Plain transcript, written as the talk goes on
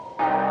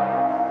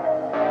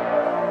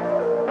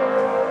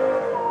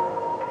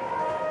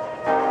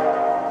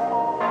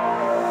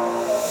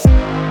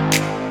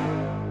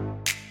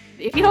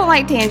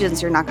like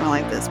tangents, you're not going to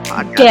like this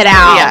podcast. Get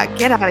out. Yeah,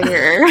 get out of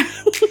here.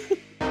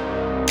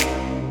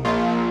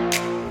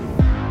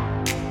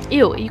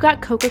 Ew, you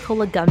got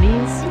Coca-Cola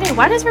gummies? Hey,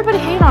 why does everybody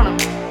hate on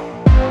them?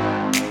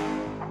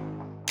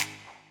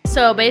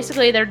 So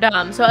basically, they're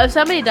dumb. So if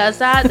somebody does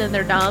that, then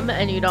they're dumb,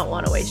 and you don't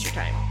want to waste your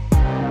time.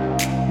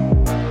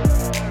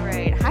 All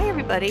right. Hi,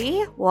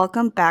 everybody.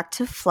 Welcome back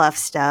to Fluff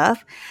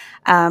Stuff.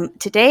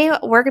 Today,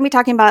 we're going to be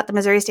talking about the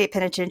Missouri State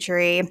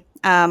Penitentiary.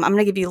 I'm going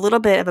to give you a little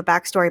bit of a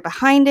backstory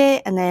behind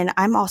it, and then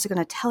I'm also going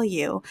to tell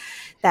you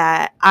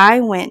that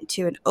I went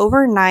to an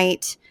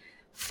overnight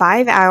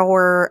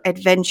 5-hour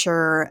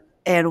adventure,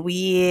 and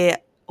we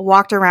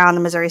walked around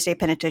the Missouri State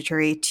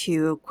Penitentiary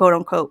to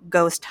quote-unquote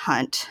ghost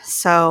hunt.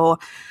 So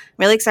I'm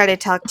really excited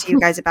to talk to you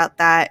guys about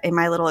that and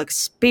my little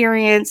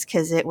experience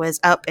because it was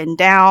up and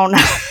down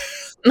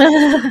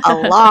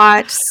a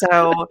lot.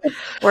 So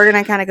we're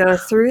going to kind of go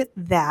through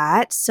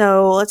that.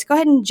 So let's go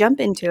ahead and jump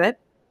into it.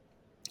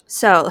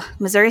 So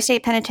Missouri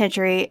State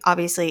Penitentiary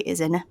obviously is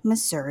in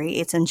Missouri.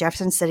 It's in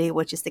Jefferson City,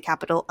 which is the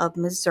capital of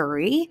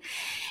Missouri.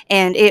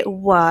 And it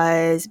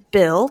was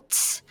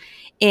built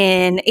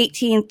in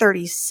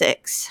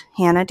 1836.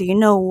 Hannah, do you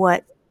know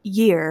what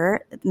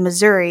year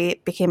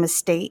Missouri became a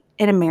state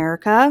in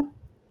America?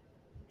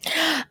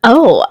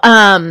 Oh,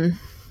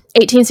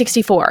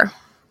 1864.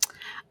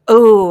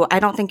 Oh, I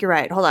don't think you're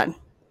right. Hold on.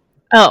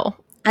 Oh,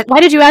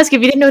 why did you ask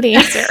if you didn't know the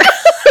answer?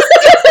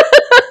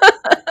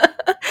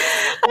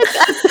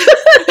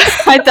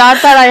 I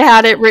thought that I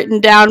had it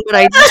written down, but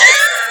I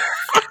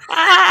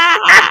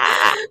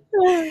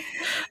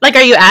Like,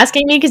 are you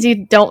asking me because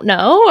you don't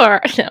know,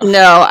 or no?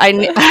 No,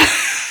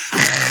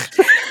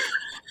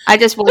 I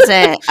just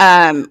wasn't.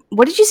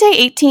 What did you say?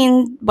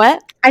 18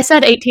 what? I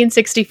said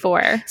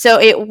 1864. So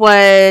it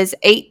was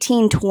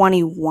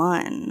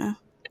 1821.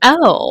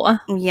 Oh.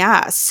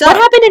 Yeah. So what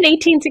happened in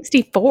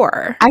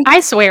 1864? I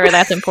swear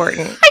that's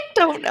important. I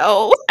don't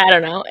know. I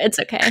don't know. It's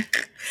okay.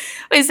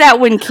 Is that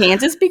when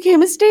Kansas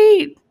became a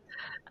state?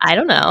 I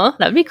don't know.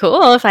 That'd be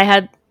cool if I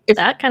had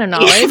that kind of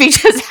knowledge. If you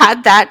just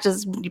had that,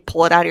 just you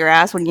pull it out of your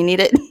ass when you need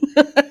it.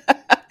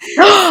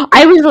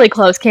 I was really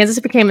close. Kansas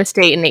became a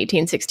state in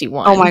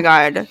 1861. Oh my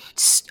God.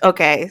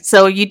 Okay.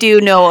 So you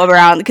do know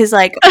around, because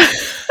like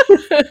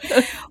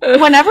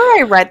whenever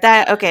I read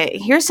that, okay,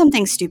 here's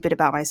something stupid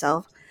about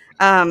myself.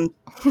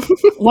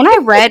 When I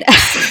read,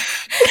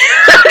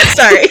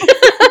 sorry.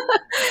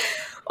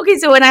 Okay,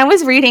 so when I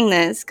was reading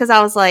this, because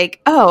I was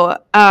like, so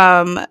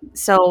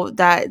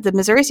that the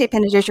Missouri State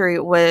Penitentiary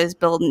was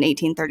built in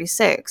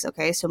 1836.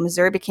 Okay, so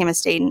Missouri became a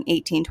state in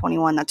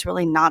 1821. That's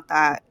really not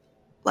that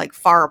like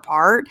far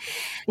apart,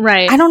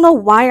 right? I don't know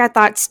why I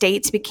thought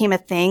states became a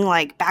thing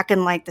like back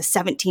in like the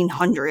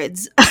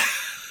 1700s.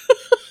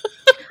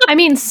 I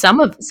mean, some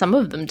of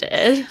them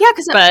did. Yeah,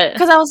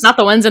 because I was not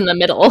the ones in the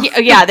middle.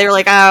 Yeah, they were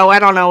like, oh, I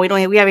don't know,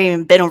 we haven't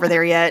even been over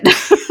there yet.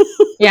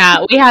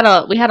 Yeah, we had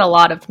a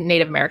lot of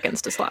Native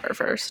Americans to slaughter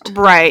first.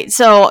 Right.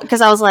 So,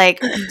 because I was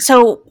like,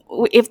 so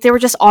if they were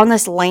just on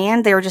this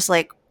land, they were just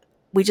like,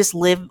 we just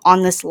live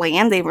on this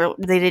land. They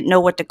didn't know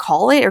what to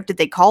call it, or did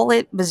they call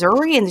it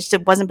Missouri and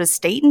it wasn't a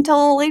state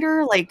until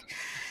later? Like,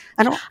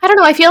 I don't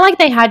know. I feel like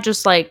they had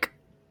just like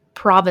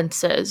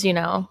provinces, you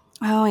know.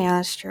 Oh yeah,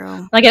 that's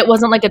true. Like it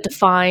wasn't like a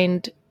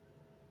defined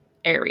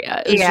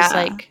area. It was just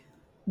like,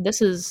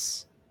 this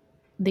is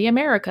the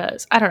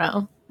Americas. I don't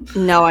know.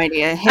 No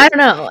idea. I don't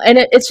know. And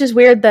it's just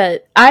weird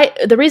that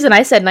the reason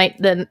I said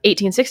the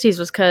 1860s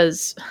was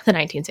because the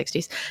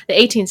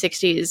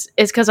 1860s is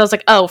because I was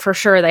like, oh, for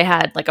sure they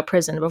had like a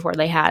prison before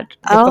they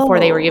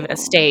were even a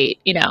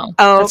state, you know.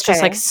 Oh, it's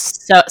just like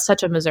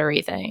such a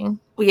Missouri thing.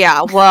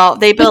 Yeah, well,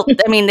 they built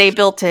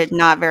it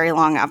not very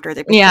long after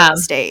they became a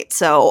state,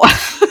 so.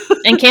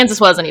 And Kansas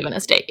wasn't even a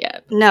state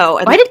yet. No.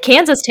 Why did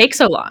Kansas take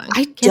so long?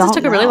 Kansas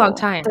took a really long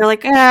time. They're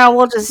like,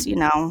 we'll just,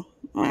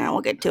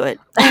 we'll get to it.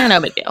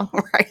 No big deal.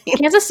 Right.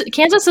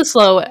 Kansas is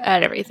slow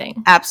at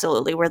everything.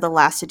 Absolutely. We're the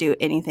last to do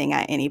anything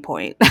at any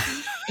point.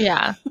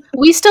 Yeah.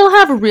 We still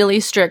have really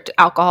strict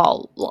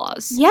alcohol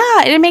laws. Yeah,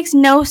 and it makes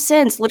no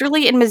sense.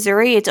 Literally in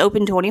Missouri, it's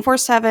open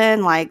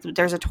 24/7. Like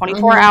there's a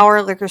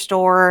 24-hour liquor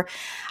store.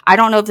 I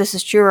don't know if this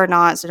is true or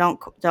not, so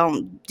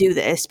don't do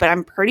this, but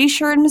I'm pretty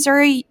sure in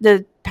Missouri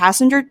the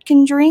passenger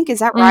can drink. Is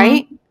that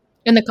right?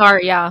 In the car,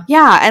 yeah.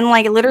 Yeah, and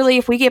like literally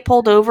if we get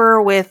pulled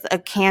over with a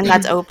can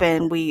that's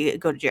open, we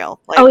go to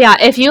jail. Like, oh yeah,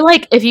 if you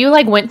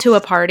went to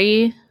a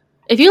party,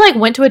 if you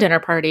went to a dinner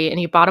party and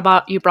you brought a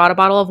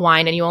bottle of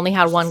wine and you only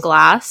had one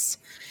glass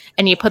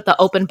and you put the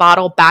open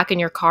bottle back in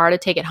your car to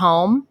take it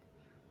home,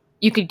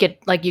 you could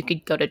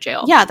go to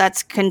jail. Yeah,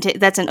 that's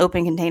an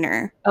open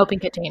container. Open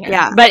container.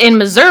 Yeah. But in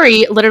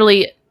Missouri,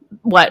 literally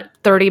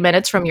 30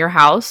 minutes from your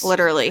house.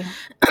 Literally.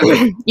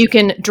 You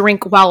can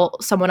drink while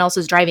someone else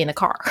is driving the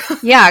car.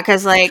 Yeah,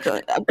 because like,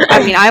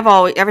 I mean,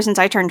 ever since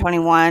I turned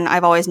 21,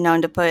 I've always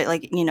known to put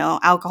like,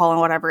 alcohol and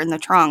whatever in the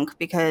trunk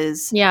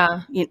because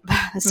Yeah.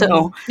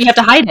 so you have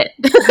to hide it.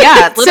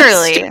 yeah, So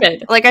literally.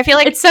 stupid. Like I feel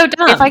like It's so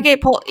dumb. if I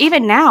get pulled,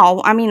 even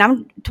now, I mean,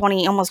 I'm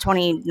 20, almost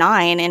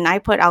 29, and I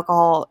put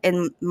alcohol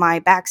in my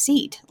back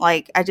seat.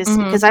 Like I just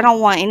because I don't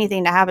want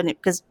anything to happen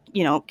because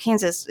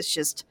Kansas is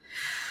just.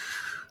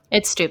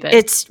 It's stupid.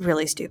 It's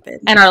really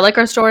stupid. And our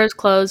liquor stores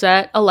close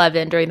at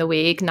 11 during the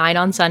week, 9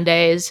 on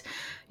Sundays.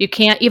 You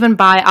can't even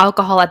buy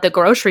alcohol at the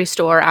grocery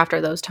store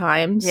after those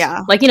times.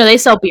 Yeah. Like, they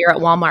sell beer at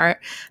Walmart.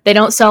 They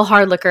don't sell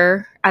hard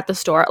liquor at the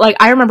store. Like,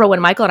 I remember when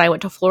Michael and I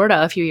went to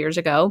Florida a few years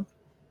ago.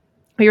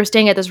 We were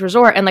staying at this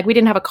resort, and, like, we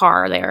didn't have a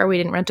car there. We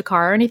didn't rent a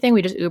car or anything.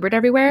 We just Ubered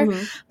everywhere.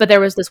 Mm-hmm. But there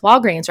was this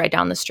Walgreens right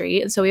down the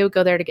street, and so we would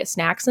go there to get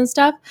snacks and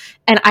stuff.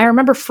 And I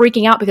remember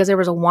freaking out because there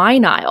was a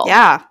wine aisle.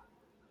 Yeah.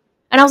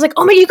 And I was like,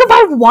 oh my, you can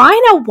buy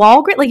wine at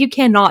Walgreens? Like, you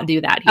cannot do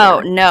that here.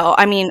 Oh, no.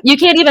 I mean, you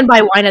can't even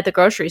buy wine at the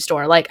grocery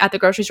store. Like, at the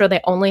grocery store, they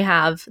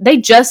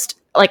just,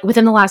 like,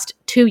 within the last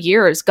 2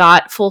 years,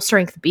 got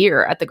full-strength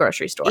beer at the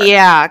grocery store.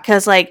 Yeah,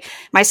 because, like,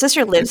 my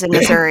sister lives in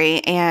Missouri,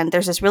 and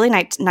there's this really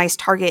nice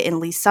Target in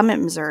Lee Summit,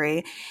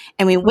 Missouri.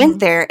 And we went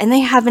there, and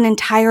they have an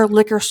entire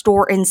liquor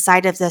store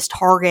inside of this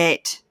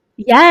Target.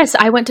 Yes,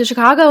 I went to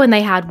Chicago and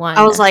they had one.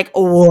 I was like,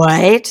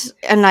 what?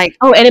 And like,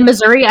 and in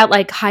Missouri at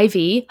like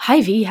Hy-Vee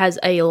has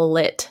a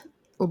lit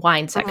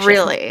wine section.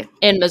 Really?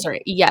 In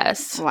Missouri,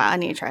 yes. Wow, I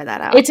need to try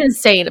that out. It's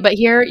insane. But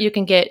here you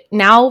can get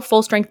now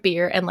full strength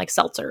beer and like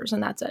seltzers,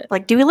 and that's it.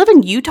 Like, do we live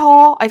in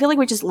Utah? I feel like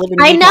we just live in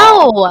Utah. I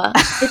know.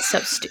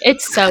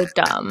 It's so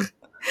dumb.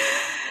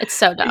 It's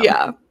so dumb.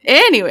 Yeah.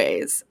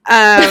 Anyways,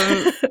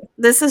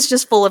 this is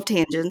just full of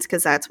tangents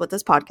because that's what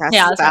this podcast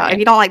is about. Right.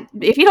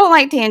 If you don't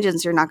like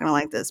tangents, you're not going to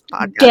like this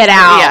podcast. Get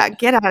out. Yeah,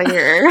 get out of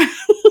here.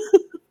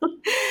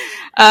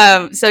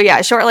 So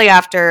yeah, shortly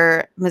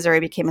after Missouri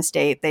became a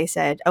state, they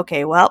said,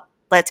 okay, well,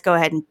 let's go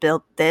ahead and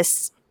build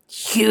this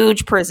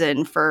huge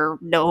prison for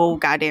no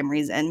goddamn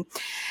reason.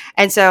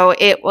 And so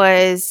it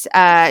was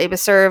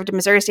served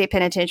Missouri State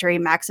Penitentiary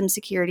maximum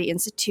security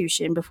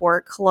institution before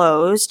it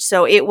closed.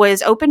 So it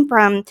was open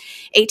from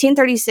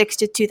 1836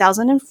 to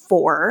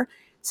 2004.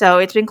 So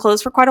it's been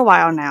closed for quite a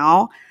while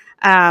now.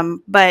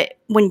 But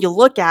when you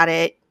look at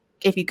it,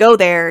 if you go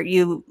there,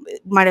 you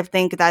might have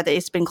think that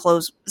it's been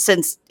closed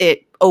since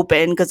it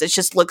opened because it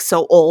just looks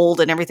so old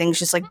and everything's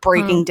just like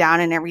breaking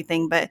down and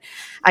everything. But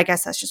I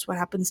guess that's just what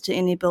happens to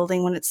any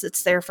building when it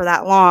sits there for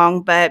that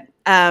long. But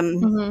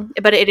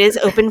but it is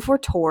open for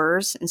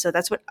tours, and so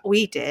that's what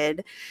we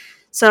did.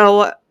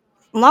 So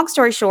long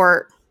story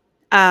short,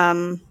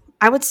 I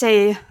would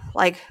say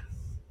like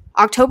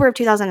October of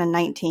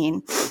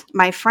 2019,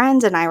 my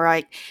friends and I were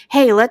like,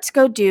 hey, let's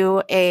go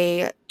do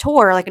a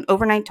tour, like an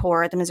overnight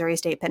tour at the Missouri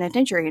State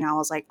Penitentiary. And I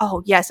was like,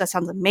 oh, yes, that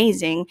sounds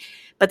amazing.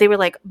 But they were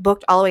like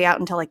booked all the way out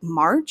until like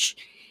March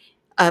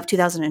of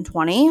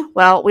 2020.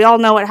 Well, we all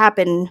know what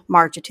happened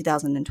March of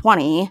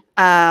 2020.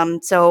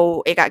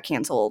 So it got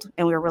canceled.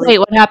 And we were really... Wait,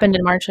 what happened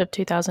in March of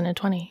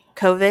 2020?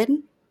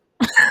 COVID.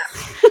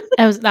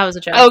 That was a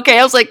joke. Okay,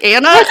 I was like,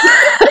 Anna?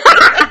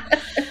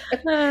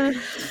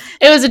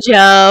 It was a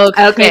joke.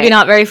 Okay. Maybe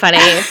not very funny.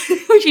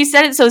 When she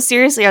said it so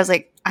seriously, I was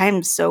like,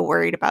 I'm so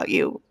worried about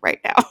you right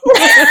now.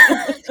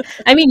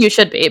 I mean, you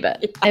should be,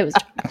 but it was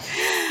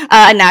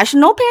a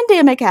national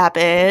pandemic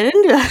happened.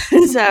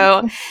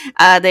 So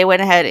they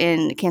went ahead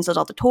and canceled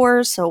all the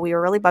tours. So we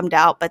were really bummed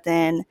out. But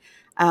then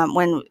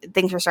when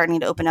things were starting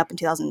to open up in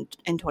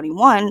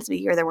 2021, so the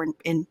year that we're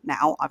in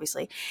now,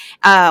 obviously,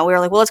 we were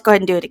like, well, let's go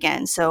ahead and do it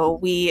again. So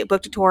we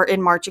booked a tour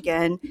in March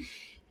again.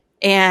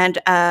 And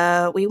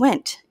we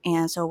went,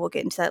 and so we'll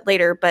get into that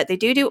later. But they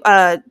do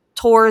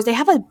tours. They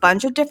have a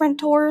bunch of different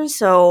tours,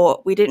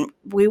 so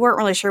we weren't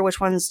really sure which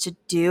ones to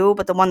do.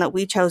 But the one that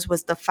we chose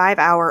was the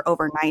 5-hour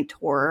overnight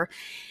tour,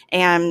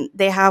 and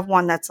they have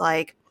one that's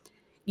like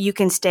you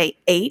can stay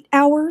 8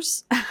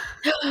 hours.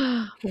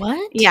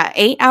 What? Yeah,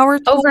 8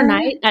 hours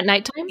overnight at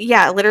nighttime.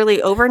 Yeah,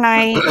 literally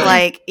overnight.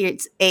 Like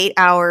it's 8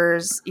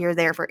 hours. You're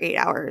there for 8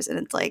 hours, and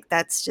it's like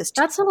that's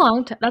a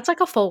long time. That's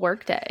like a full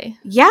work day.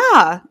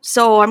 Yeah.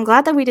 So I'm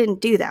glad that we didn't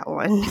do that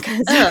one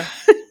because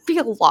it'd be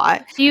a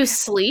lot. Do you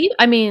sleep?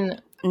 I mean,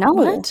 no,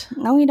 what?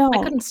 No, we don't.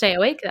 I couldn't stay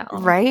awake that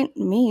long. Right?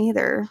 Me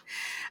either.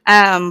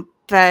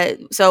 But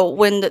so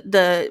when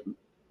the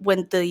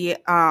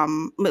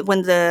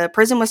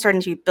prison was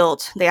starting to be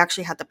built, they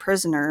actually had the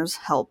prisoners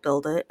help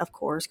build it, of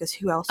course, because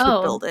who else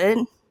would build it?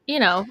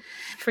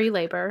 Free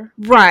labor.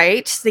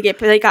 Right.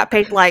 They got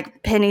paid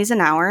like pennies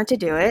an hour to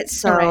do it.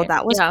 So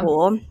that was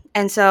cool.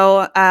 And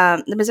so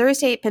the Missouri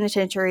State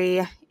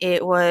Penitentiary,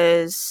 it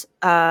was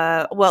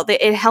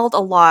it held a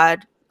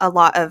lot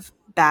of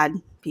bad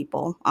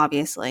people,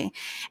 obviously.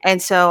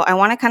 And so I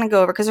want to kind of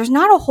go over, because there's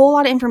not a whole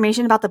lot of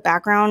information about the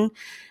background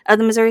of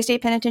the Missouri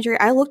State Penitentiary.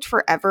 I looked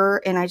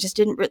forever and I just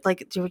didn't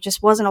there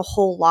just wasn't a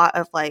whole lot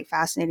of like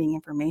fascinating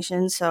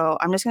information. So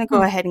I'm just going to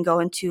go ahead and go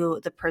into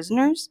the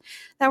prisoners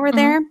that were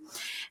there.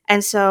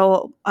 And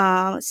so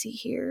let's see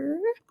here.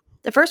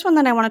 The first one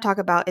that I want to talk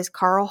about is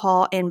Carl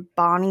Hall and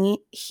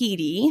Bonnie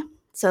Heedy.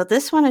 So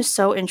this one is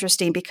so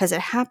interesting because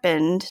it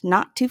happened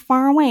not too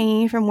far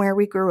away from where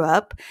we grew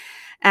up.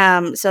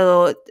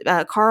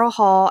 Carl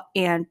Hall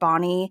and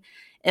Bonnie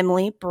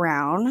Emily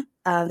Brown,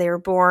 they were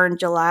born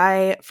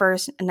July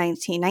 1st,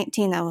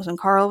 1919. That was when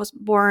Carl was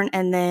born.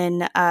 And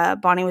then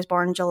Bonnie was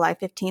born July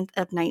 15th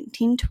of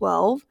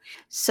 1912.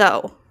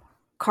 So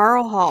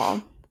Carl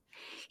Hall,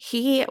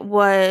 he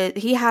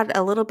had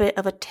a little bit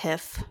of a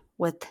tiff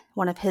with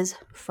one of his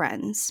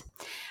friends,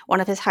 one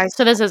of his high school.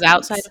 So this is friends.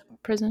 outside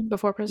of prison,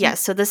 before prison? Yes.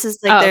 So this is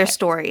like their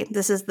story.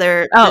 This is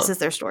their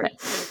story. Okay.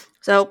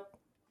 So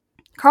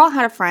Carl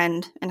had a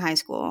friend in high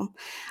school.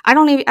 I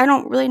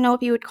don't really know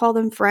if you would call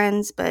them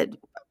friends, but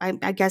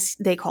I guess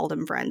they called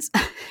them friends.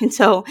 And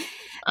so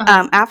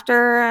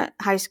after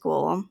high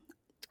school,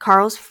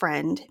 Carl's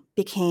friend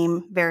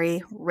became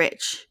very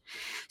rich.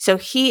 So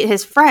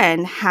his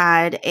friend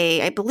had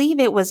I believe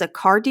it was a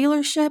car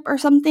dealership or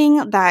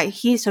something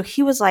so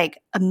he was like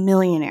a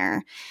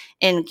millionaire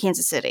in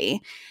Kansas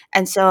City.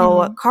 And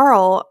so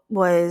Carl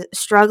was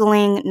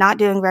struggling, not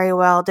doing very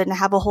well, didn't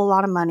have a whole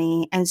lot of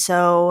money. And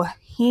so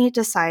he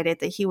decided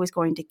that he was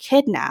going to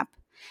kidnap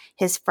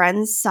his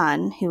friend's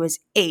son, who was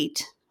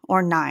 8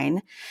 or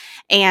 9,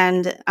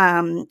 and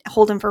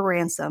hold him for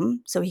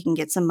ransom so he can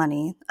get some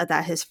money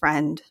that his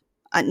friend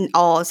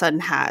all of a sudden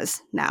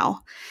has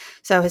now.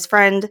 So his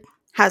friend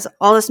has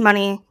all this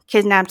money,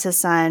 kidnapped his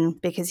son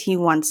because he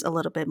wants a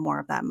little bit more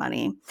of that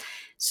money.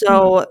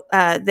 So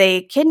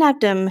they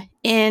kidnapped him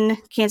in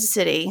Kansas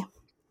City.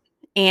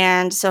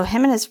 And so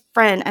him and his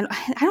friend, and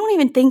I don't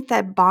even think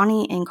that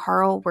Bonnie and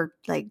Carl were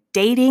like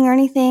dating or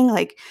anything.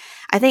 Like,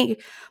 I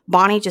think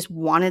Bonnie just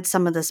wanted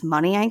some of this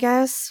money, I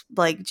guess,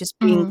 like just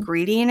being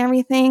greedy and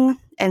everything.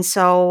 And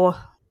so,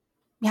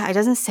 yeah, it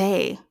doesn't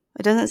say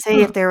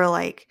if they were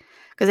like,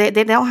 because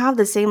they don't have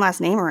the same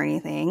last name or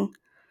anything.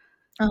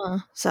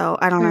 So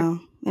I don't know.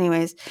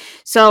 Anyways,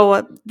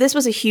 so this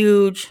was a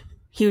huge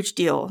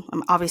deal.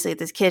 Obviously,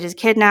 this kid is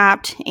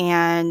kidnapped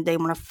and they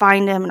want to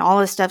find him and all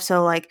this stuff.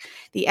 So like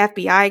the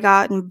FBI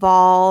got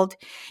involved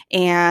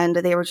and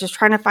they were just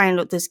trying to find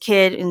this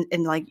kid.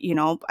 And like, you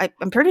know,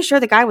 I'm pretty sure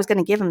the guy was going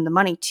to give him the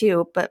money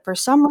too. But for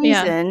some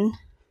reason,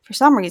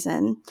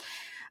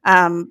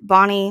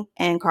 Bonnie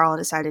and Carl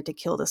decided to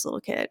kill this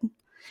little kid.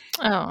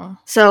 Oh.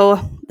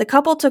 So the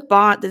couple took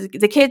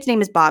the kid's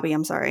name is Bobby,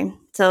 I'm sorry.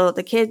 So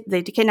they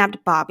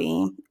kidnapped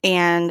Bobby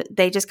and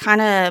they just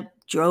kind of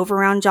drove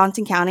around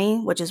Johnson County,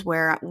 which is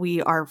where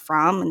we are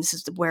from. And this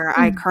is where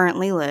I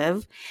currently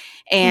live.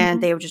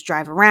 And they would just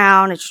drive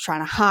around and just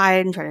trying to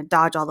hide and trying to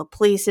dodge all the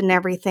police and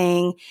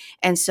everything.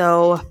 And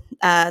so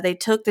they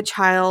took the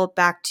child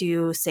back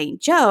to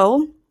St.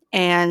 Joe.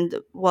 And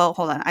well,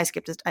 hold on. I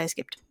skipped a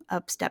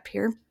step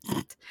here.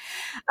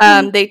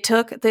 They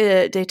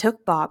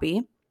took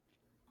Bobby.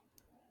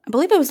 I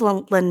believe it was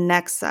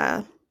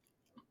Lenexa.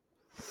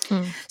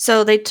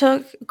 So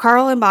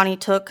Carl and Bonnie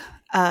took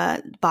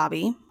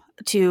Bobby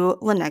to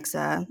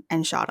Lenexa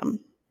and shot him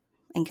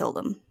and killed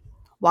him.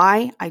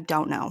 Why? I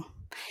don't know.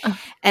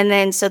 And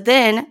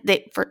then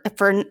they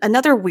for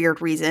another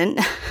weird reason,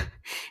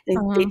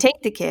 they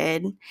take the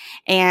kid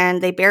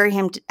and they bury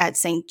him at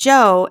St.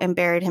 Joe and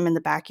buried him in the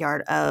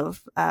backyard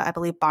of, I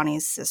believe,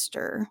 Bonnie's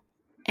sister.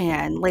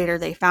 And later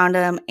they found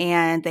him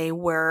and they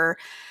were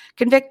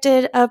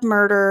convicted of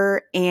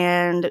murder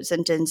and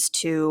sentenced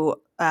to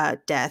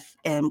death.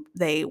 And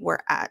they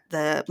were at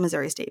the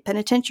Missouri State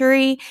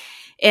Penitentiary.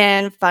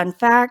 And fun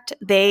fact,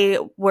 they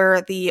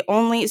were they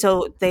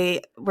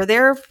were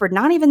there for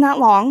not even that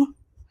long.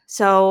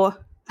 So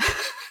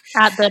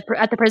at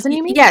the prison,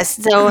 you mean?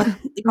 Yes. So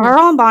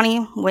Carl and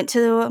Bonnie went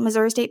to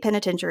Missouri State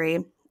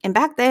Penitentiary. And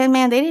back then,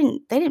 man, they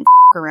didn't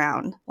f-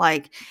 around.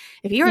 Like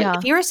if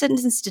you were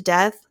sentenced to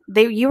death,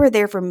 you were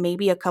there for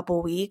maybe a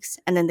couple weeks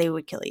and then they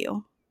would kill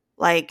you.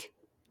 Like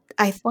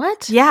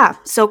what? Yeah.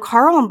 So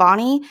Carl and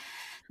Bonnie,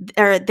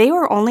 they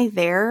were only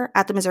there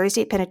at the Missouri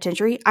State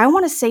Penitentiary, I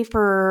want to say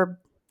for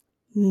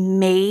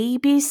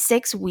maybe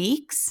 6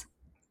 weeks,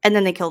 and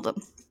then they killed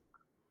them.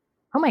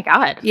 Oh my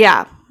God.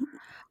 Yeah.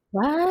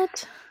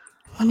 What?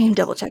 Let me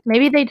double check.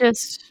 Maybe they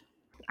just,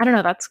 I don't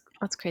know. That's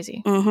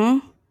crazy.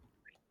 Mm-hmm.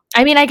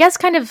 I mean, I guess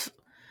kind of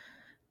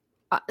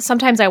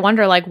sometimes I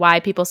wonder like why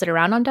people sit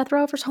around on death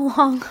row for so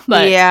long.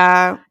 But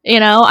yeah, you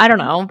know, I don't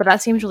know. But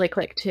that seems really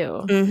quick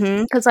too.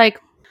 Because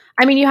like,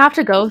 I mean, you have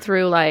to go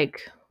through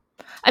like,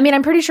 I mean,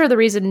 I'm pretty sure the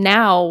reason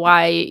now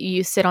why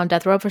you sit on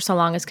death row for so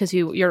long is because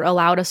you're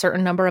allowed a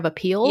certain number of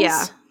appeals.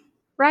 Yeah.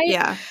 Right?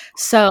 Yeah.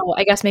 So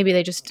I guess maybe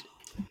they just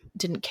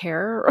didn't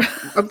care.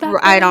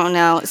 I don't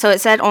know. So it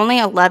said only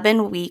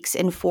 11 weeks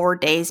and 4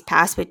 days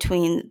passed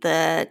between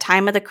the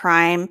time of the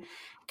crime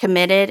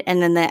committed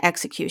and then the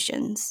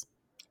executions.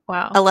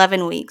 Wow.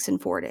 11 weeks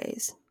and 4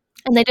 days.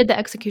 And they did the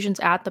executions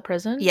at the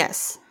prison?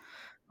 Yes.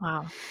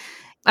 Wow.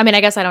 I mean,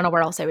 I guess I don't know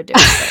where else they would do it,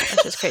 but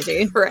that's just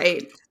crazy.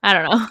 Right. I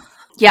don't know.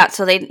 Yeah,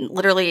 so they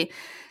literally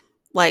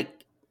like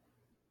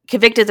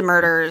convicted the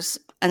murders,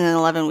 and then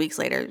 11 weeks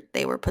later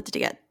they were put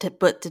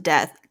to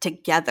death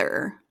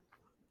together.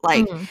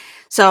 Like,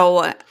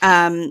 so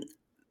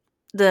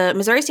the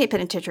Missouri State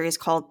Penitentiary is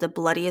called the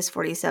bloodiest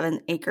 47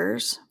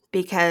 acres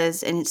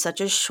because in such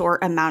a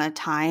short amount of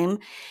time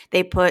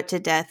they put to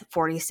death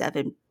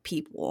 47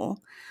 people,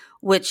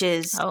 which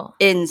is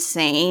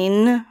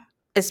insane,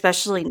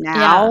 especially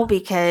now,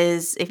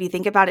 because if you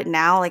think about it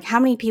now, like how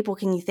many people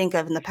can you think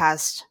of in the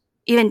past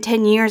even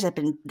 10 years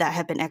that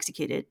have been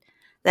executed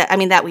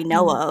that we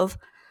know of?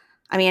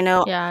 I mean, I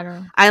know I don't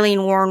know. Eileen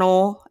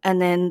Warnell,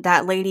 and then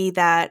that lady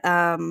that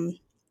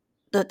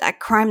that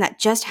crime that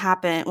just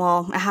happened.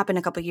 Well, it happened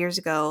a couple of years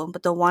ago,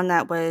 but the one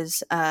that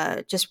was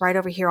just right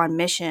over here on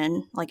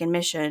Mission, like in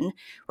Mission,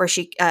 where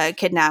she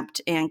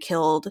kidnapped and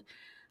killed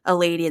a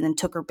lady and then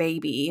took her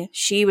baby.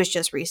 She was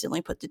just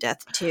recently put to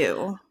death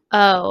too.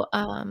 Oh,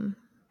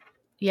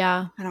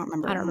 yeah. I don't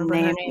remember her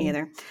name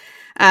either.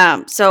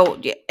 So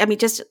I mean,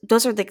 just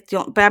those are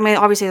but I mean,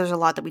 obviously there's a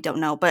lot that we don't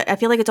know, but I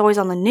feel like it's always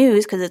on the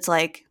news because it's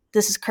like,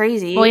 this is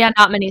crazy. Well, yeah,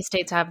 not many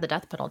states have the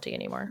death penalty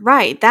anymore.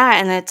 Right,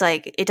 that, and it's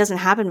like, it doesn't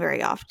happen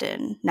very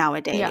often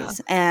nowadays. Yeah.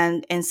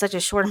 And in such a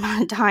short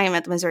amount of time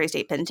at the Missouri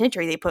State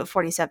Penitentiary, they put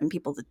 47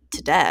 people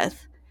to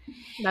death.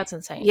 That's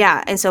insane.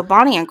 Yeah, and so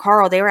Bonnie and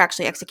Carl, they were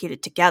actually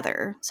executed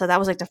together. So that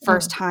was like the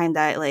first time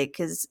that, like,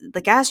 because the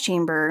gas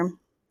chamber,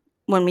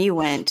 when we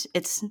went,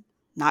 it's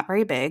not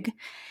very big.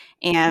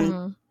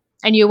 And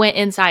you went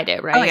inside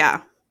it, right? Oh,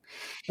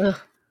 yeah.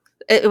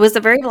 It was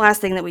the very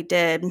last thing that we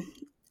did.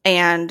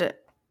 And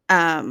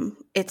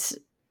it's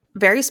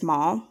very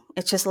small.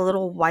 It's just a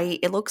little white.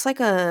 It looks like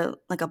a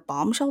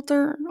bomb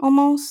shelter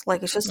almost.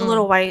 Like it's just a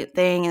little white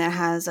thing, and it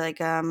has like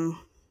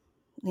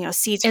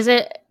seats. Is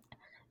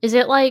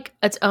it like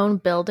its own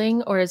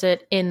building, or is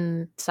it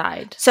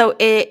inside? So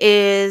it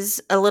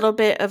is a little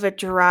bit of a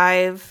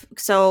drive.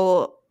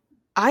 So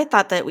I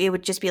thought that it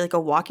would just be like a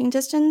walking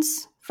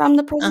distance from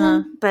the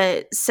prison,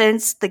 but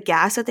since the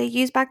gas that they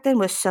used back then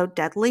was so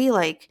deadly,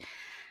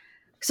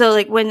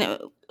 when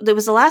it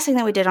was the last thing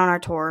that we did on our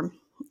tour,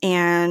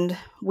 and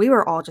we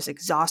were all just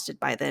exhausted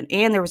by then,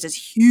 and there was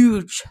this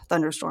huge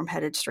thunderstorm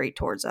headed straight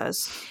towards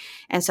us,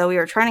 and so we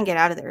were trying to get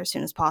out of there as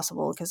soon as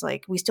possible because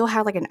like we still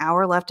had like an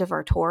hour left of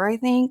our tour, I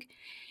think,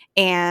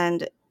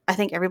 and I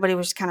think everybody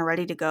was just kind of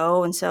ready to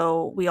go, and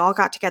so we all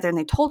got together and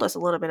they told us a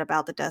little bit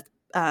about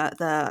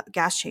the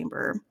gas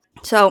chamber.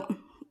 So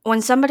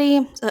when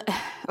somebody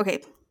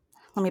okay,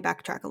 let me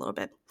backtrack a little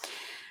bit.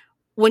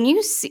 When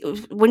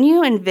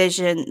you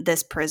envision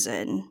this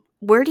prison,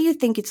 where do you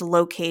think it's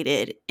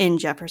located in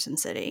Jefferson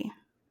City?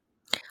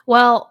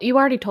 Well, you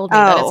already told me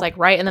that it's like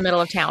right in the middle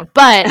of town.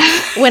 But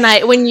when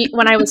I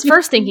was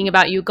first thinking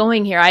about you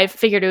going here, I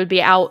figured it would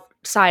be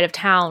outside of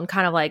town,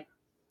 kind of like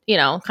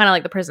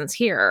the prisons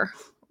here.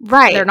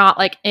 Right. They're not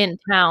like in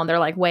town. They're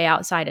like way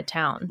outside of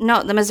town.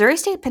 No, the Missouri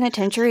State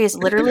Penitentiary is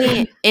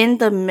literally in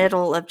the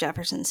middle of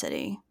Jefferson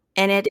City.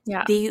 And it is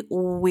the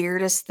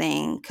weirdest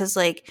thing because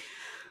like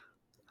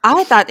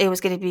I thought it was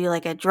going to be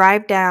like a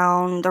drive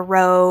down the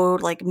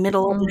road, like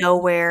middle of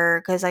nowhere,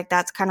 because like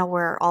that's kind of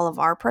where all of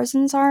our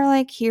prisons are.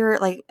 Like here,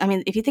 like I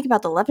mean, if you think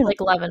about the Leavenworth,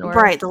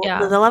 right? The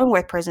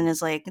Leavenworth prison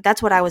is like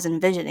that's what I was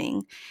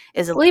envisioning.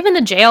 Even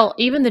the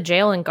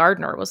jail in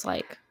Gardner was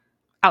like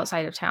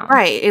outside of town,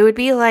 right? It would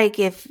be like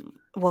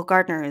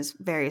Gardner is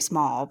very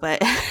small,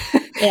 but but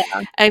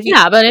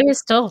it was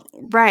still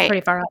pretty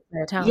far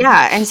outside of town.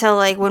 Yeah, and so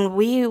like when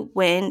we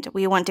went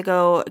to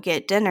go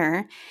get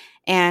dinner.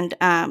 And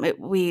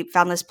we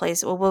found this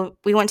place. Well,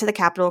 we went to the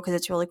Capitol because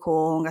it's really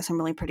cool and got some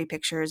really pretty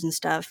pictures and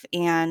stuff.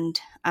 And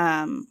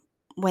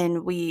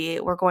when we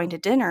were going to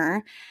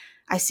dinner,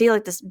 I see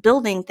like this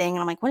building thing.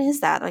 And I'm like, what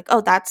is that? Like, oh,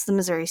 that's the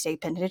Missouri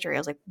State Penitentiary. I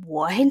was like,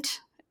 what?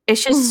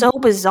 It's just so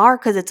bizarre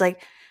because it's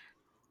like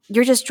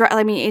you're just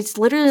I mean, it's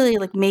literally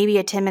like maybe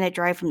a 10-minute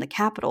drive from the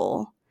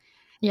Capitol.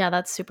 Yeah,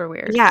 that's super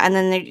weird. Yeah, and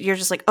then you're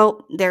just like,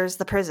 oh, there's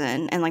the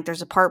prison. And like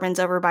there's apartments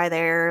over by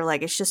there.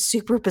 Like it's just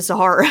super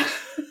bizarre.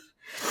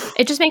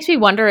 It just makes me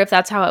wonder if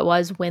that's how it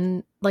was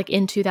when, like,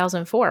 in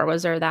 2004.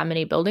 Was there that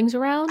many buildings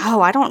around?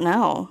 Oh, I don't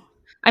know.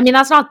 I mean,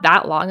 that's not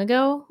that long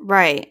ago.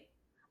 Right.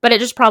 But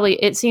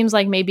it seems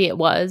like maybe it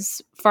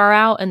was far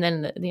out, and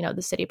then,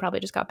 the city probably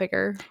just got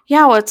bigger.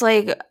 Yeah, well, it's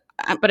like...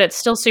 but it's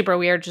still super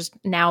weird just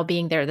now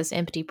being there, this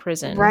empty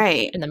prison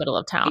in the middle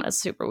of town. It's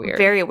super weird.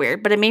 Very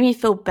weird. But it made me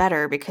feel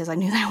better because I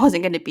knew that I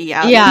wasn't going to be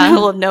out in the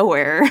middle of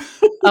nowhere.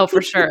 Oh,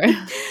 for sure.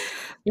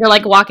 You're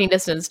like walking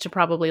distance to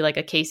probably like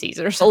a Casey's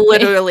or something.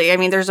 Literally. I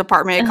mean, there's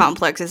apartment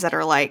complexes that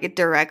are like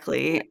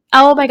directly.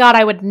 Oh my God,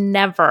 I would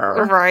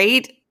never.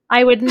 Right?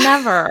 I would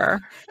never.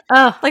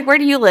 Ugh. Like, where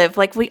do you live?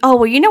 Like, you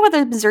know where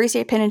the Missouri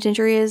State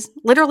Penitentiary is?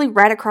 Literally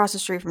right across the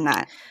street from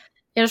that.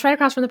 Yeah, just right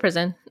across from the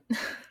prison.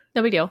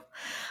 No big deal.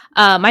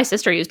 My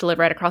sister used to live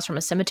right across from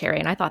a cemetery,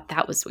 and I thought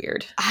that was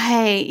weird.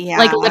 Yeah.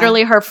 Like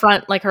literally her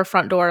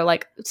front door,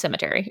 like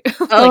cemetery,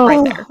 like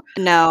right there.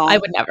 No, I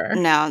would never.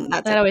 No,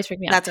 that always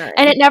freaked me out. That's all right.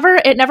 And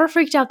it never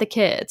freaked out the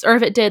kids, or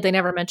if it did, they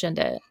never mentioned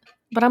it.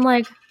 But I'm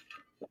like,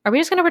 are we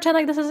just gonna pretend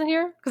like this isn't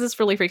here? Because this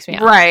really freaks me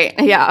out. Right?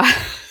 Yeah.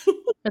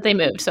 But they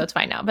moved, so it's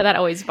fine now. But that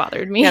always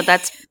bothered me. Yeah,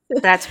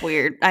 that's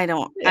weird. I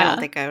don't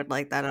think I would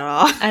like that at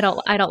all. I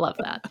don't love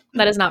that.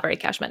 That is not very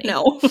Cash Money.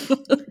 No.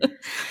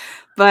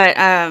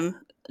 But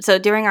so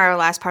during our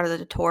last part of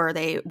the tour,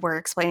 they were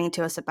explaining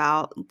to us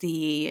about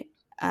the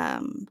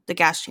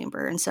gas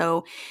chamber, and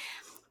so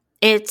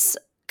it's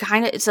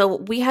so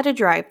we had to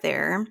drive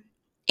there.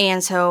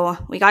 And so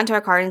we got into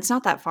our car, and it's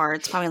not that far.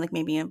 It's probably like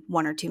maybe a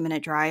 1 or 2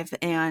 minute drive.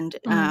 And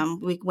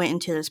we went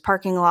into this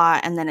parking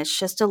lot, and then it's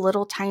just a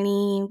little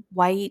tiny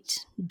white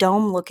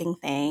dome looking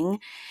thing.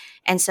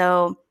 And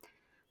so,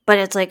 but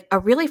it's like a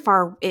really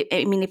far.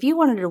 I mean, if you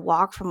wanted to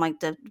walk from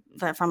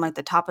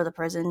the top of the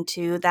prison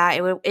to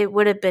that, it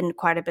would have been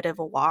quite a bit of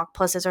a walk.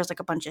 Plus, there's like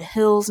a bunch of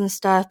hills and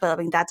stuff. But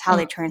I mean, that's how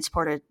they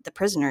transported the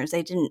prisoners.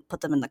 They didn't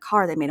put them in the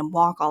car. They made them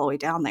walk all the way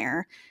down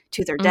there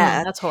to their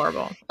death. That's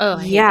horrible. Oh,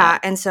 I hate yeah.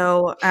 that. And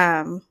so,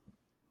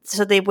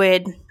 so they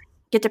would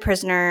get the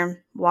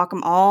prisoner, walk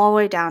them all the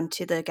way down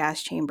to the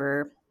gas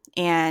chamber,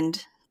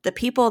 and the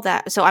people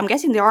that, so I'm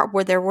guessing there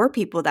were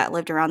people that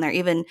lived around there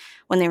even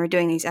when they were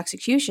doing these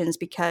executions,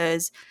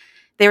 because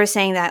they were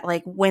saying that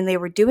like when they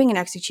were doing an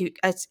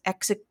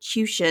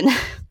execution,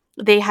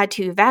 they had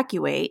to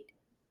evacuate.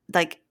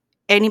 Like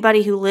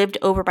anybody who lived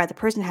over by the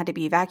prison had to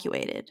be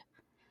evacuated.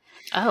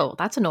 Oh,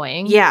 that's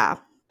annoying. Yeah.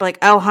 Like,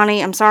 oh,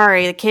 honey, I'm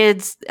sorry. The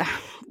kids,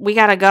 we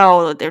got to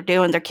go. They're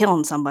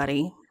killing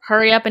somebody.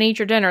 Hurry up and eat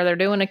your dinner. They're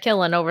doing a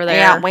killing over there.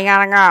 Yeah, we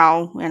got to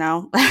go,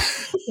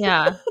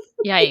 Yeah.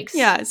 Yikes.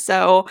 Yeah.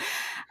 So,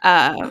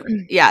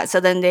 so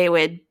then they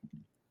would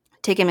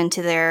take him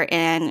into there.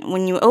 And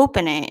when you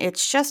open it,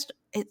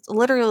 it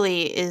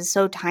literally is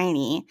so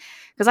tiny.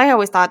 Because I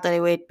always thought that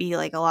it would be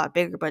like a lot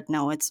bigger, but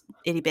no, it's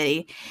itty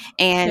bitty.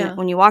 And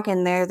when you walk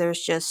in there,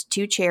 there's just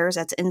 2 chairs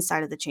that's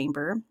inside of the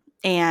chamber.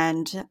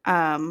 And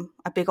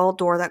a big old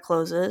door that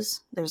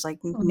closes. There's like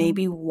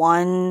maybe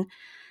one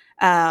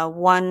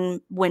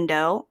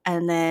window,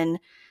 and then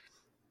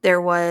there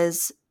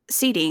was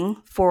seating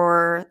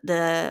for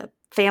the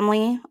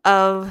family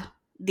of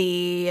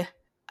the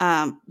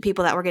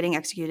people that were getting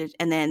executed,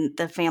 and then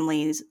the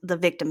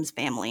victim's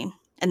family,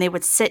 and they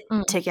would sit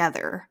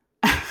together.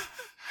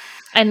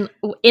 And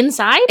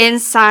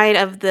inside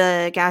of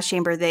the gas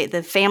chamber,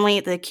 the family,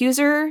 the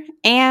accuser,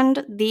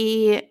 and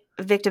the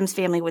victim's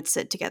family would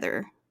sit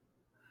together.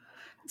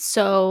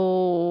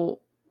 So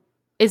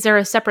is there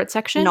a separate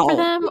section for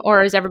them,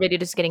 or is everybody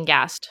just getting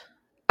gassed?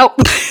 Oh.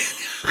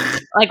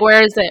 Like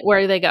where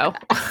do they go?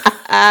 Is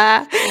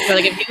there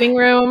like a viewing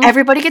room?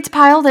 Everybody gets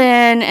piled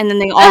in, and then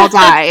they all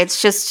die.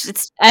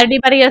 It's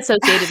anybody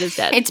associated is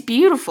dead. It's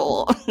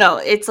beautiful. No,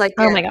 it's like,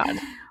 oh my God.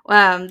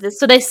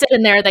 So they sit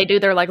in there, they do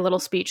their like little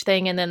speech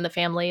thing, and then the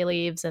family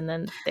leaves, and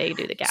then they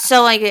do the gas.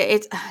 So like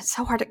it's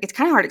so hard. It's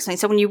kind of hard to explain.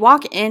 So when you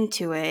walk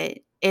into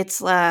it,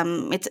 it's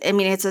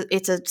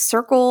a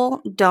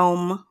circle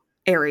dome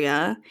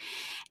area,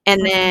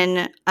 and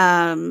then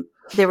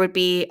there would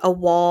be a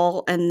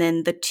wall, and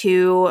then the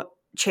 2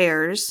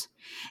 chairs,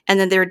 and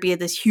then there would be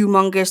this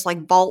humongous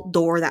like vault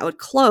door that would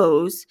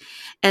close,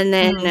 and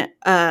then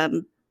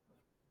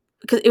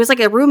because it was like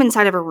a room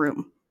inside of a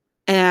room.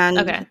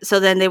 And so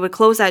then they would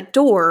close that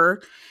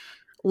door,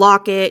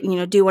 lock it,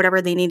 do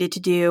whatever they needed to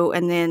do.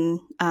 And then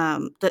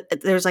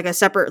there's like a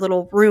separate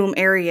little room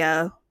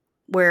area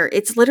where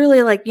it's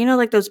literally like,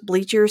 like those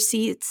bleacher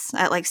seats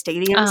at like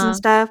stadiums and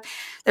stuff.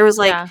 There was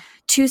like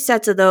 2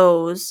 sets of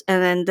those.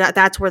 And then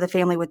that's where the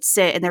family would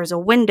sit. And there was a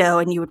window,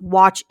 and you would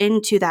watch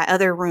into that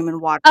other room and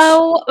watch.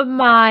 Oh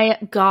my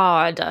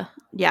God.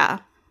 Yeah.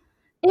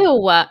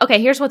 Ew.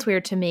 Okay, here's what's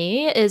weird to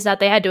me is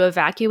that they had to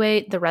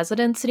evacuate the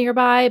residents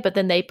nearby, but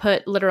then they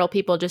put literal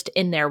people just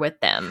in there with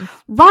them.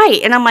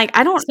 Right. And I'm like,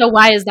 So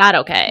why is that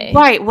okay?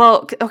 Right.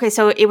 Well, okay,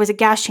 so it was a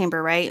gas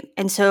chamber, right?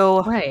 And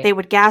so they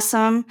would gas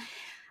them,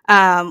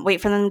 wait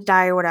for them to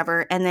die or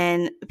whatever, and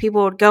then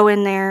people would go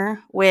in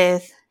there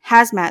with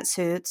hazmat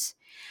suits.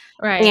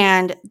 Right.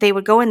 And they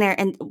would go in there,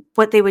 and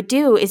what they would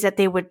do is that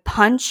they would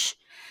punch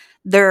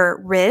their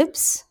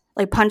ribs,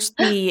 like punch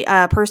the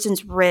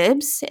person's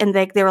ribs, and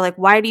they were like,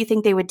 why do you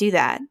think they would do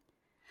that?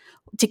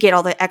 To get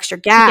all the extra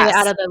gas. To get it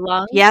out of their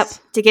lungs? Yep,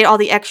 to get all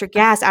the extra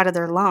gas out of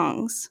their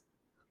lungs.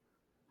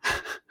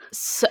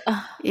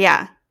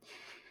 Yeah.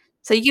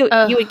 So you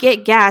would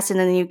get gas, and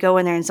then you go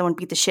in there and someone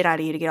beat the shit out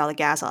of you to get all the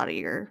gas out of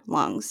your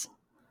lungs.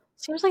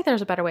 Seems like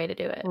there's a better way to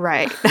do it.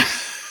 Right.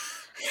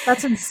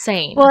 That's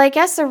insane. Well, I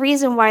guess the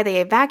reason why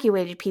they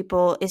evacuated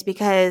people is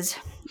because,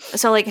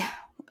 so like,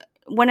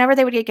 whenever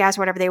they would get gas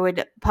or whatever, they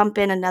would pump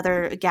in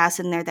another gas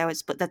in there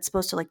that's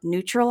supposed to like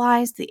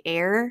neutralize the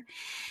air,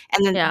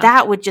 and then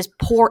that would just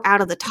pour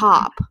out of the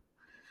top.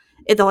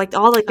 Like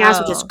all the gas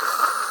would just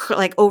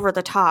like over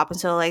the top, and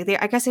so like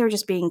I guess they were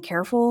just being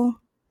careful.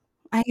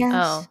 I guess.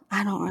 Oh,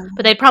 I don't but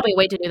remember. they'd probably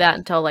wait to do that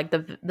until like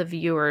the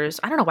viewers.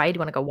 I don't know why you'd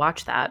want to go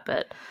watch that,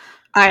 but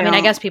I I mean,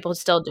 I guess don't. people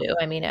still do.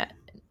 I mean, but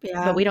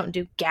Yeah. we don't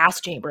do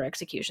gas chamber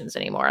executions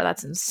anymore.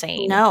 That's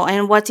insane. No,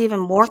 and what's even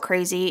more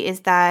crazy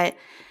is that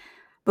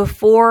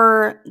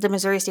before the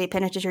Missouri State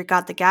Penitentiary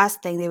got the gas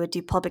thing, they would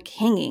do public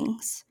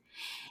hangings.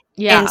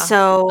 And Yeah.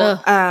 so,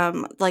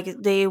 Ugh. like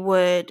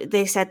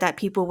they said that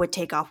people would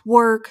take off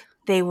work.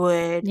 They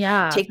would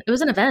Yeah. take, It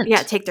was an yeah,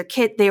 event. take their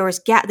kid. There was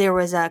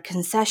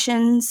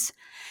concessions,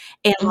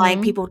 and like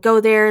Hmm. people would go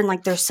there and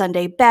like their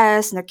Sunday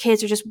best, and their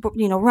kids are just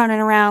running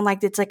around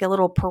like it's like a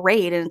little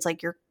parade, and it's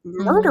like you're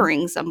Hmm.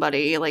 murdering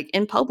somebody like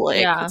in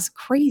public. Yeah. It's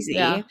Yeah.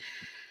 crazy.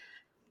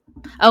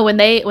 Oh, when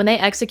they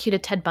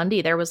executed Ted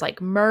Bundy, there was like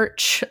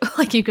merch,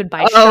 like you could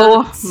buy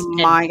Oh shirts and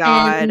my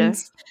god,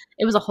 pins.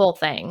 It was a whole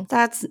thing.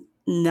 that's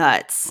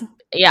nuts.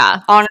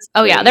 Yeah. Oh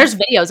yeah, Honestly, there's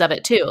videos of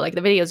it too. Like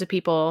the videos of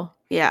people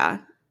yeah,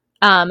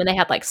 and they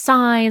had like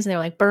signs and they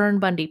were like burn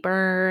Bundy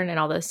burn and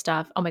all this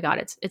stuff. Oh my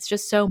god, it's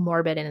just so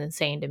morbid and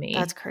insane to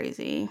that's me.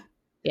 crazy.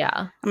 Yeah.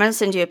 I'm gonna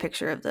send you a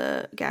picture of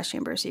the gas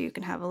chamber so you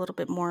can have a little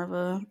bit more of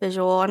a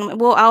visual,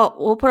 and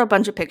we'll put a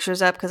bunch of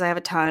pictures up because I have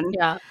a ton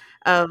Yeah.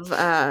 of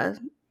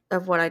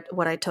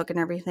what I took and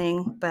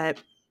everything. But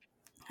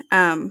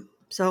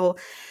so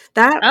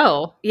that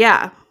Oh,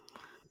 yeah,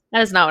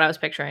 that is not what I was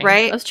picturing.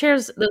 right, Those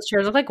chairs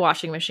look like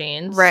washing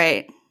machines.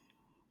 right,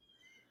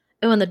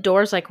 Oh, and the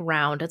door's like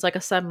round. It's like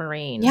a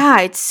submarine. yeah,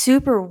 it's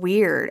super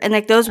weird, and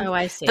like Oh,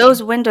 I see.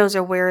 those windows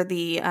are where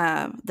the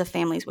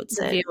families would The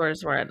sit.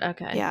 viewers were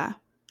okay. Yeah,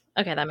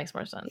 Okay, that makes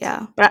more sense.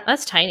 yeah, but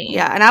That's tiny.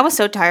 yeah, and I was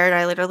so tired.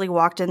 I literally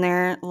walked in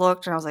there,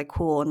 looked, and I was like,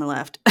 cool, and then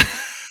left.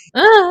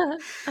 I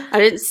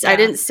Yeah.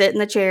 didn't sit in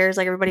the chairs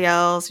like everybody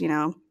else, you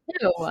know.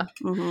 Ew.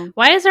 Hmm.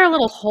 Why is there a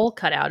little hole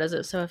cut out? Is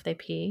it so if they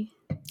pee?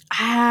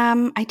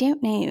 I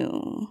don't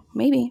know.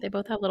 Maybe. They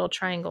both have little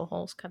triangle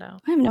holes cut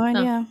out. I have no Huh.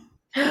 idea.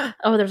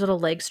 Oh, there's little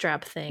leg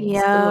strap things. Ooh,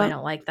 I Yeah.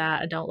 don't like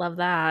that. I don't love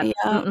that. Yeah.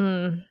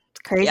 Mm-mm. It's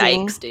crazy.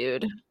 Yikes,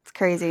 dude. It's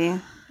crazy.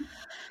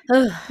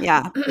 Ugh.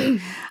 Yeah.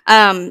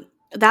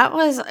 That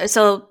was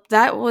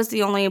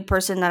the only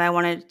person that I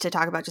wanted to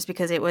talk about just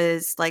because it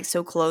was like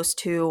so close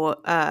to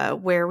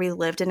where we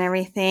lived and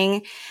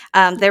everything.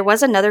 There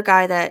was another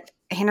guy that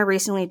Hannah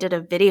recently did a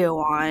video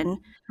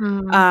on.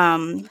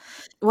 Hmm.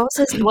 What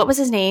was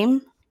his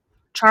name?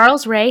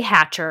 Charles Ray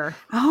Hatcher.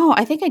 Oh,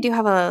 I think I do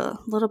have a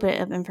little bit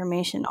of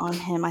information on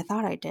him. I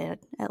thought I did,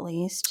 at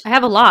least. I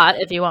have a lot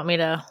if you want me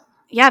to.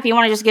 Yeah, if you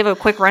want to just give a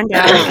quick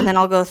rundown, and then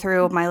I'll go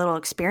through my little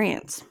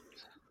experience.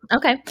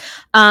 Okay.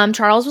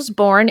 Charles was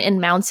born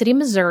in Mound City,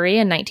 Missouri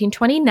in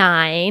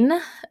 1929.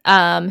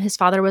 His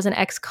father was an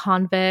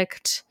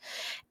ex-convict,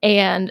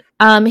 and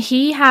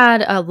he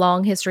had a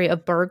long history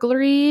of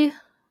burglary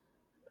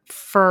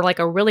for like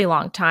a really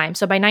long time.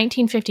 So by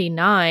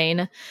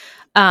 1959,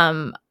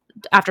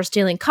 after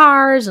stealing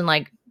cars and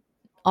like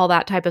all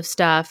that type of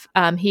stuff,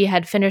 he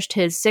had finished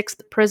his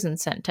 6th prison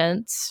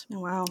sentence. Oh,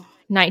 wow.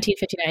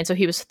 1959, so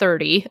he was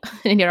 30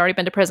 and he had already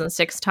been to prison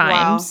 6 Wow.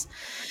 times.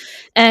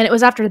 And it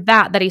was after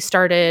that he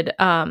started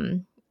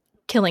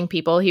killing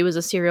people. He was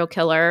a serial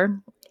killer.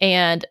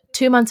 And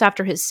 2 months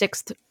after his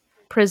 6th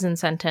prison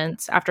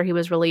sentence, after he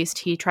was released,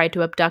 he tried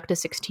to abduct a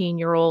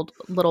 16-year-old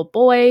little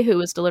boy who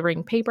was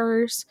delivering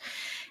papers.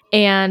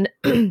 And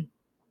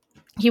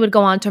he would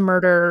go on to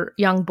murder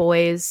young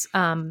boys,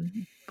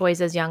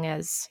 boys as young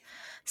as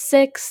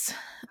 6,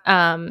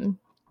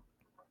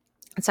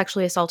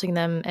 sexually assaulting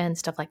them and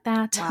stuff like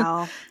that.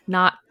 Wow.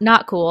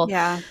 Not cool.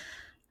 Yeah.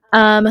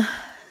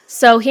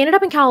 So he ended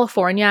up in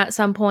California at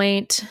some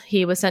point.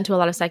 He was sent to a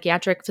lot of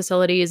psychiatric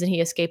facilities and he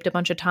escaped a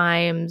bunch of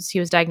times. He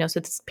was diagnosed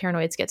with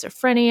paranoid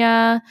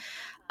schizophrenia.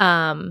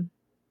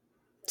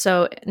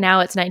 So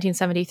now it's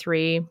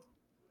 1973.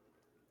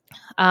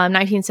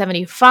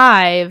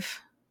 1975,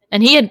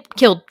 and he had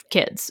killed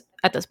kids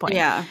at this point.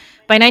 Yeah.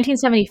 By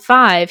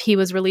 1975, he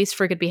was released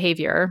for good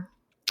behavior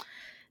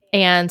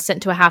and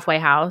sent to a halfway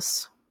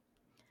house.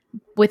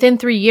 Within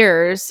 3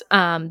 years,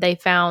 they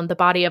found the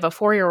body of a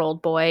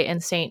 4-year-old boy in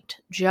St.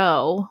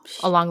 Joe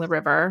along the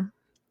river.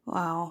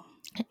 Wow.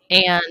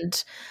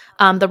 And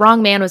the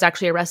wrong man was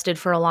actually arrested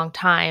for a long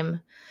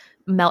time.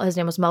 His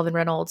name was Melvin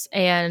Reynolds.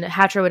 And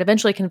Hatcher would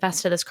eventually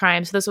confess to this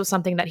crime. So this was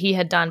something that he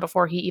had done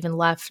before he even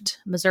left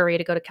Missouri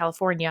to go to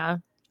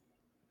California.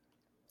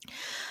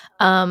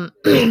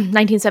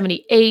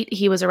 1978,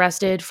 he was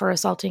arrested for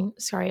assaulting.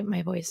 Sorry,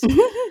 my voice. So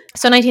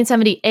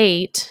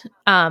 1978,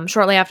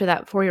 shortly after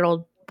that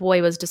 4-year-old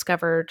boy was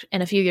discovered,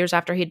 and a few years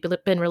after he'd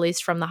been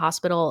released from the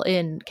hospital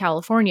in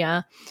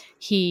California,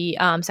 he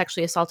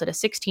sexually assaulted a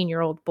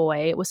 16-year-old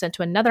boy, was sent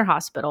to another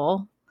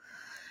hospital.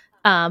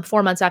 4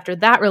 months after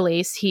that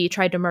release, he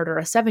tried to murder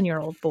a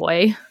 7-year-old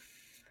boy.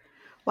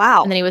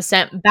 Wow. And then he was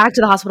sent back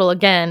to the hospital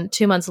again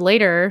 2 months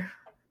later,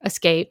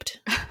 escaped.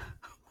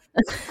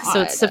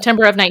 So it's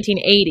September of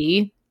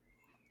 1980.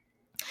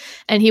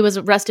 And he was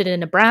arrested in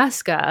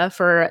Nebraska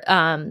for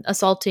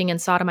assaulting and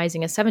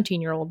sodomizing a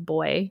 17-year-old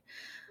boy,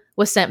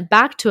 was sent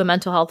back to a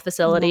mental health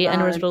facility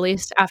and was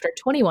released after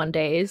 21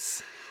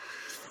 days.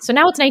 So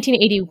now it's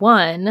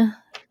 1981,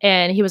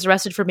 and he was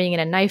arrested for being in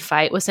a knife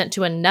fight, was sent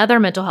to another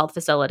mental health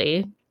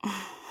facility.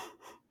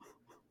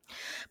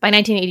 By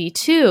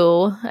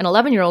 1982, an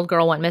 11-year-old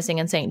girl went missing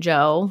in St.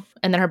 Joe,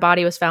 and then her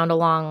body was found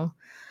along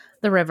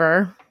the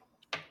river.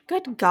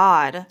 Good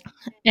God.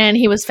 And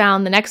he was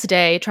found the next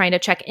day trying to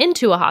check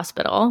into a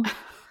hospital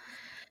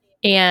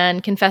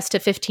and confessed to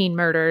 15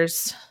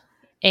 murders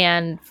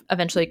and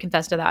eventually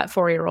confessed to that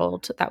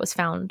 4-year-old that was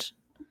found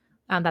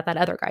that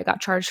other guy got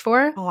charged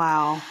for.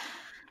 Wow.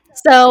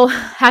 So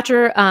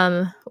Hatcher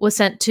was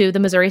sent to the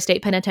Missouri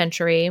State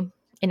Penitentiary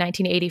in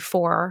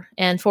 1984.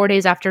 And 4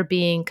 days after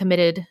being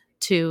committed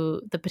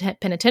to the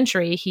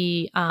penitentiary,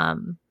 he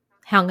hung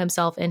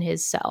himself in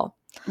his cell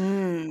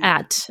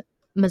at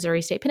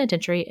Missouri State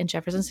Penitentiary in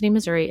Jefferson City,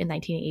 Missouri in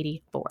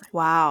 1984.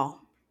 Wow.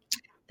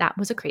 That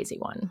was a crazy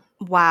one.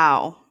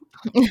 Wow.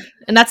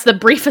 And that's the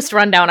briefest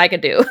rundown I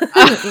could do.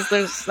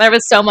 There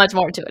was so much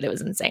more to it. It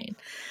was insane.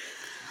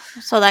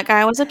 So that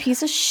guy was a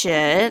piece of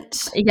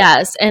shit.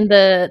 Yes, and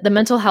the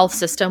mental health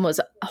system was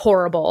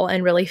horrible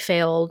and really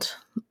failed.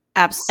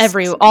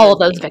 Absolutely. All of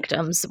those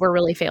victims were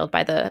really failed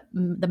by the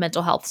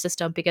mental health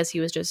system because he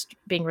was just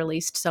being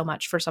released so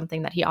much for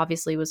something that he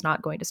obviously was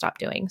not going to stop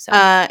doing. So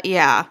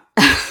yeah.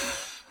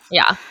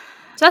 Yeah.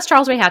 So that's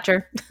Charles Ray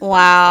Hatcher.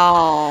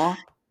 Wow.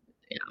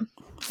 Yeah.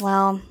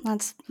 Well,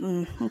 that's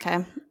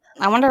okay.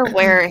 I wonder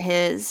where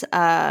his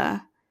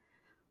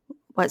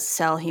what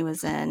cell he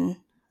was in.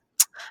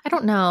 I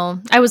don't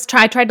know. I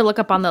tried to look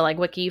up on the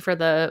wiki for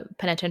the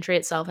penitentiary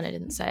itself, and it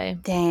didn't say.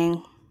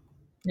 Dang.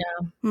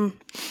 Yeah.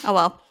 Oh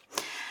well.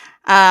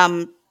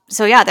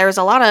 So yeah, there was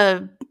a lot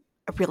of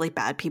really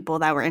bad people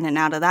that were in and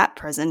out of that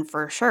prison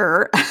for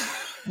sure.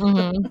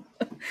 Mm-hmm.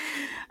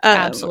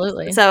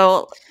 Absolutely.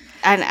 So,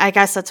 and I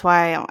guess that's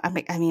why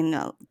I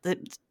mean,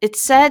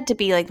 it's said to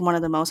be like one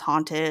of the most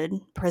haunted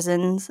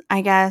prisons.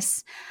 I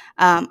guess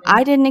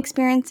I didn't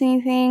experience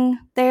anything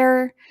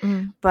there,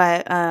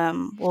 but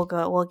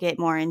we'll get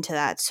more into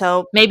that.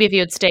 So maybe if you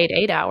had stayed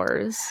 8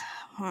 hours,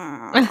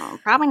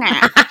 probably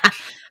not.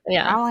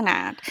 Yeah, probably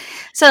not.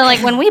 So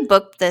when we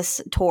booked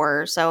this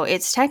tour, so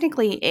it's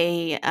technically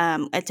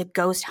it's a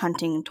ghost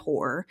hunting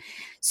tour.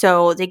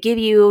 So they give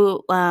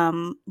you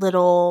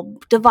little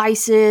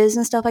devices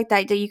and stuff like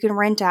that you can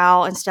rent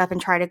out and stuff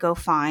and try to go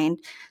find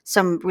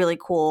some really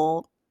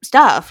cool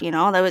stuff.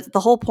 That was the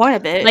whole point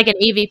of it. Like an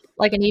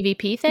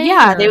EVP thing.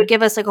 Yeah, they would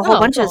give us a whole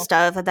bunch of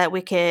stuff that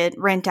we could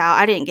rent out.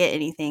 I didn't get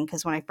anything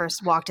because when I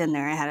first walked in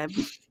there, I had a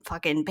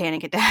fucking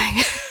panic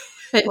attack.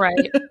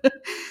 Right.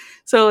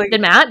 So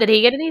did Matt? Did he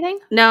get anything?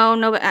 No,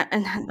 but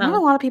not a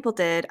lot of people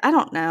did. I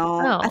don't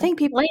know. Oh, I think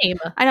people lame.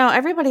 I know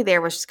everybody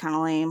there was just kind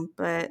of lame,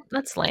 but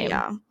that's lame.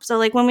 Yeah.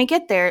 So when we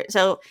get there,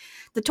 so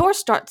the tour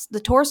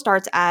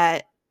starts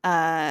at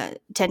 10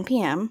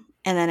 p.m.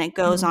 and then it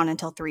goes on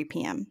until 3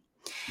 p.m.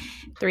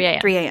 3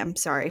 a.m. 3 a.m.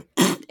 Sorry.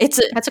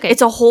 That's okay.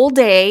 It's a whole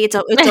day.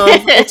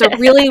 It's a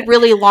really,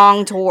 really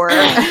long tour.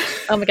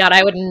 Oh my God,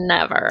 I would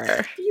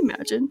never. Can you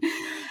imagine?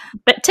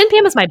 But 10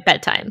 p.m. is my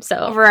bedtime,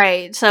 so.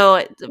 Right.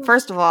 So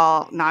first of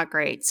all, not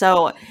great.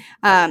 So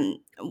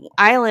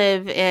I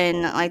live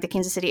in the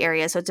Kansas City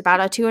area, so it's about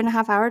a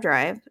 2.5 hour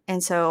drive.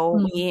 And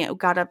so we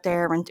got up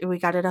there and we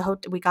got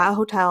a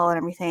hotel and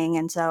everything.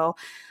 And so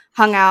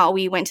hung out.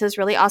 We went to this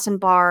really awesome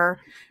bar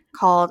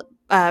called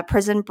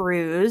Prison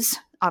Brews,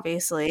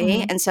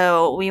 obviously. And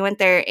so we went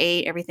there,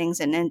 ate, everything's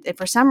in. And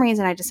for some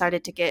reason, I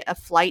decided to get a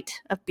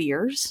flight of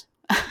beers.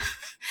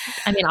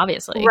 I mean,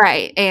 obviously.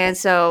 Right. And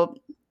so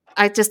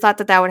I just thought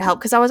that would help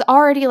because I was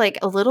already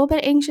a little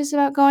bit anxious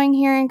about going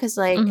here. And because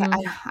I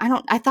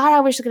thought I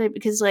was just going to,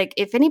 because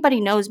if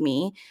anybody knows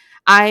me,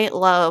 I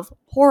love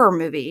horror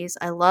movies.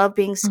 I love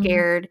being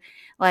scared.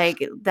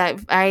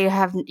 That I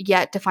have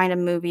yet to find a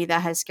movie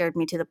that has scared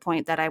me to the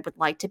point that I would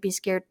like to be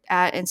scared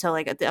at. And so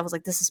I was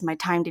this is my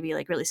time to be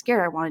really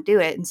scared. I want to do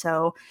it. And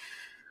so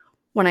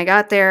when I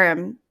got there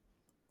and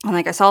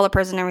I saw the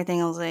prison and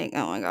everything, I was like,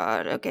 oh my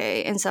God.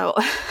 Okay. And so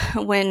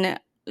when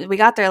we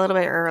got there a little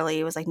bit early,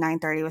 it was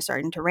 9:30, it was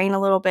starting to rain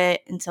a little bit.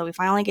 And so we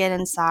finally get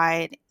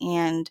inside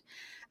and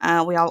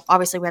we have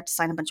to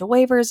sign a bunch of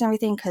waivers and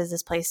everything because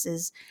this place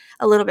is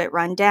a little bit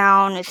run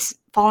down. It's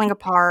falling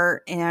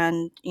apart.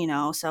 And,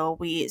 so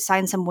we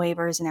signed some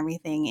waivers and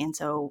everything. And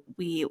so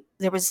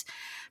there was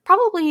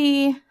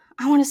probably,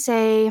 I want to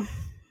say,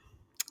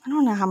 I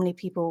don't know how many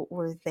people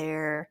were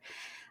there,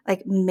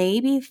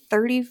 maybe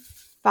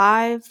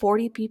 35,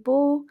 40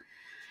 people.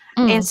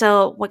 And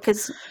so,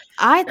 because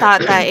I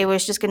thought that it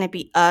was just going to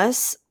be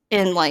us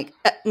and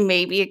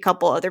maybe a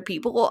couple other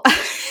people.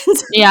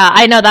 Yeah,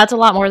 I know. That's a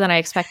lot more than I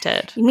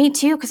expected. Me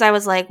too, because I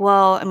was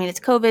well, I mean, it's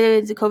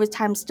COVID. The COVID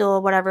time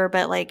still, whatever.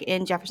 But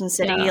in Jefferson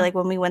City,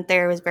 when we went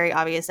there, it was very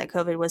obvious that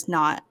COVID was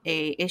not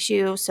a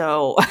issue.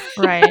 So,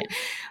 right.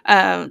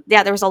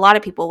 There was a lot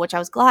of people, which I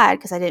was glad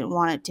because I didn't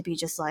want it to be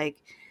just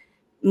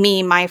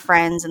me, my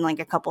friends, and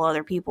a couple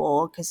other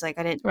people because I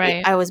didn't.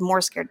 Right. I was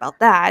more scared about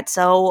that.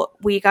 So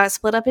we got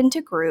split up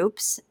into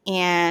groups,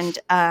 and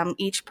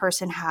each group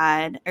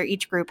had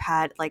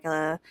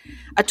a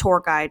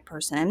tour guide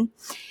person,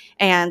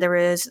 and there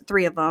was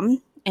 3 of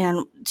them.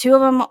 And two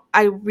of them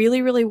I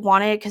really, really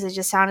wanted because it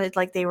just sounded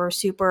like they were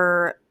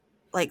super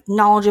like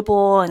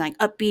knowledgeable and like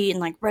upbeat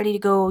and like ready to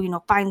go, you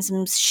know, find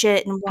some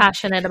shit and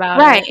Passionate about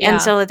right. it. And Yeah.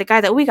 so like, the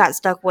guy that we got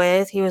stuck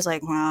with, he was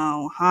like,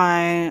 "Well,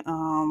 hi,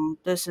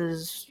 this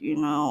is, you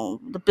know,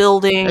 the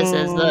building. This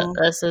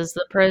is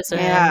the prison.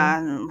 Yeah,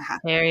 and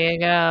There you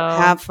go.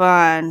 have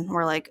fun."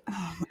 We're like,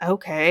 "Oh,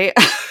 okay."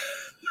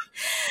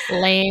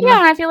 Lame. Yeah,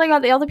 and I feel like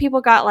all the other people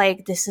got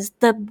like, this is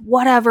the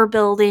whatever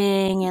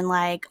building, and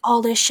like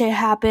all this shit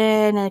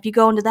happened, and if you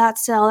go into that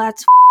cell,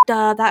 that's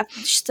up. That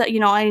you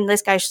know, I mean,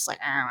 this guy's just like,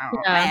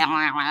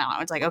 Yeah.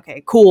 it's like,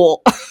 okay,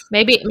 cool.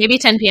 Maybe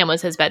 10 p.m.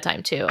 was his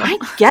bedtime too. I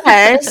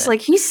guess like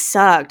he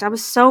sucked. I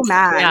was so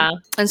mad. Yeah.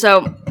 And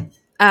so,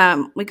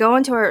 we go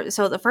into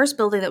the first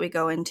building that we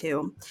go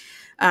into,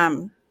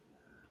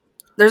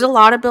 there's a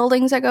lot of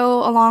buildings that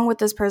go along with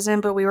this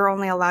prison, but we were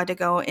only allowed to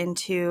go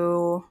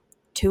into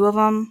two of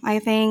them, I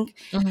think.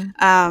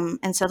 Mm-hmm.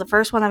 And so the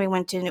first one that we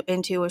went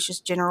into was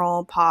just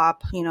general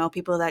pop, you know,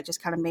 people that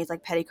just kind of made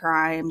like petty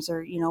crimes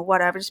or, you know,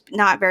 whatever, just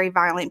not very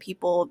violent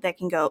people that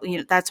can go, you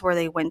know, that's where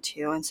they went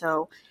to. And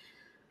so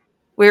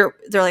they're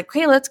like,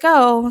 okay, let's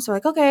go. So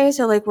like, okay.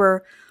 So like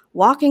we're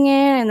walking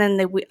in, and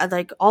then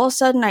like all of a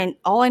sudden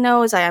all I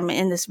know is I'm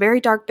in this very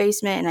dark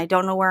basement and I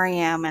don't know where I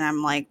am. And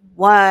I'm like,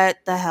 what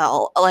the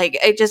hell? Like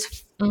it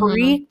just Mm-hmm.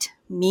 freaked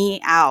me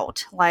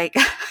out. Like,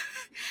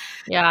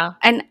 Yeah.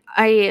 and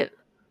I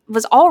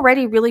was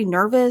already really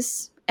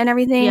nervous and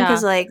everything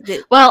because Yeah. like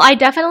Well, I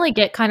definitely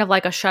get kind of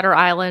like a Shutter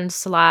Island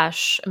 /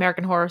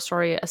 American Horror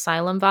Story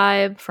asylum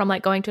vibe from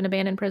like going to an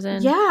abandoned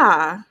prison.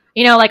 yeah,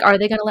 You know, like, are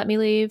they going to let me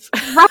leave?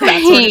 right. That sort of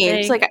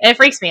It's thing. like, It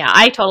freaks me out.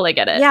 I totally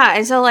get it. yeah,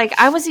 and so like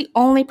I was the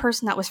only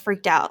person that was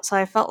freaked out, so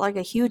I felt like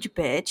a huge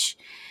bitch.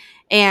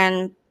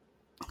 And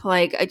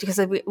like because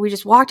we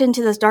just walked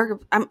into this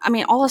dark, I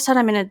mean, all of a sudden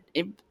I'm in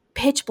a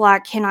pitch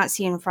black, cannot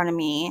see in front of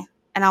me,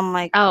 and I'm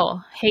like,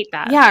 Oh, hate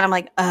that. yeah, and I'm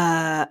like,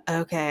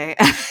 okay.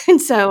 And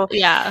so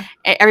Yeah.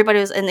 everybody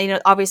was, and you know,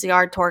 obviously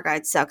our tour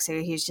guide sucks, so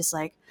he's just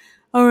like,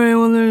 all right,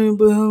 well then,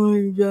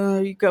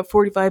 you got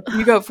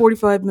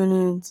 45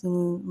 minutes,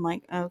 and I'm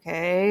like,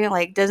 okay,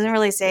 like doesn't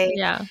really say.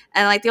 Yeah.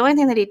 And like the only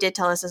thing that he did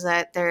tell us is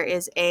that there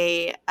is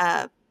a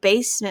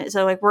basement,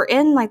 so like we're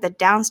in like the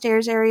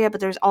downstairs area, but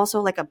there's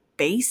also like a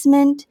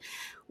basement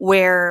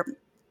where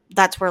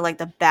that's where like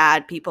the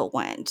bad people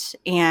went,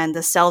 and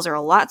the cells are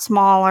a lot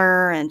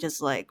smaller and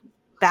just like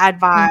bad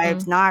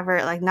vibes, Mm-hmm. not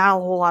very like not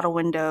a whole lot of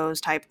windows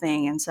type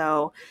thing. And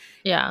so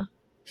Yeah.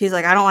 he's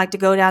like, I don't like to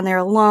go down there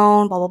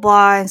alone, blah blah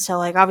blah. And so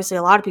like obviously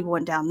a lot of people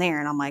went down there,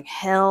 and I'm like,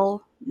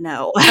 hell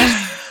no.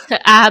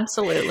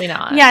 Absolutely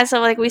not. Yeah, so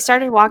like we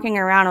started walking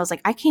around, I was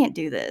like, I can't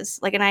do this,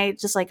 like, and I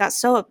just like got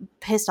so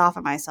pissed off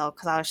at myself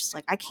because I was just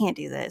like, I can't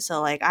do this.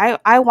 So like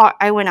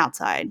I went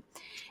outside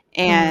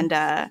Mm-hmm.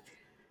 and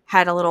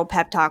had a little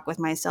pep talk with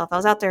myself. I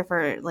was out there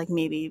for like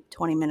maybe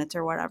 20 minutes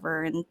or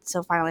whatever. And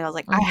so finally I was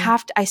like,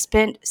 Mm-hmm. I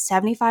spent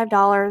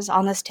 $75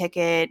 on this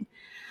ticket.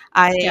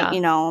 Yeah.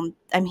 You know,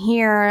 I'm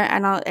here,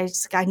 and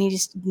I need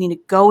to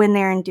go in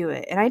there and do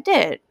it. And I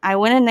did. I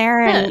went in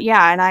there, and Good.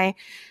 yeah, and I,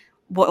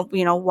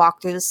 you know,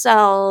 walked through the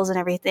cells and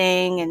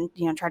everything, and,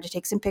 you know, tried to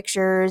take some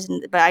pictures.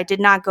 But I did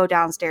not go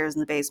downstairs in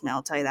the basement.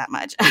 I'll tell you that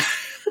much.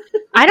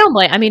 I don't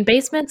blame. I mean,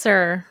 basements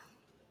are.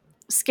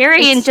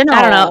 Scary in I don't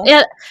know.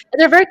 general.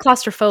 They're very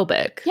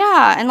claustrophobic.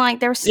 Yeah, and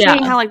like they were Yeah.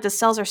 saying how like the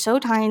cells are so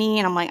tiny,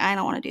 and I'm like, I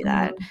don't want to do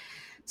that. Mhm.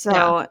 So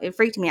Yeah. it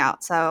freaked me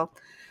out. So,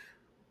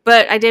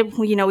 but I did,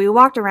 you know, we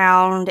walked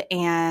around,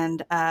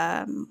 and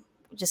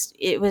just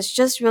it was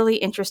just really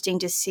interesting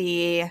to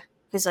see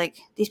because like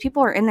these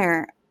people are in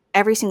there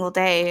every single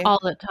day, All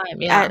the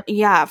time. Yeah.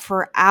 yeah,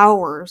 for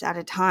hours at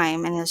a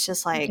time, and it's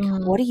just like, what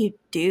Mhm. do you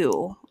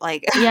do?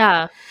 Like,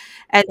 Yeah.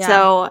 and Yeah.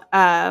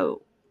 so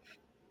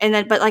and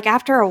then but like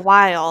after a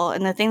while,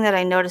 and the thing that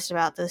I noticed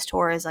about this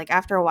tour is like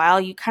after a while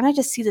you kind of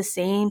just see the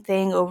same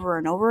thing over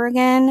and over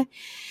again.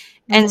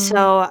 And Mhm.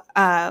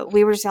 so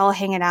we were just all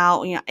hanging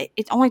out, you know,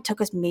 it only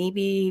took us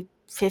maybe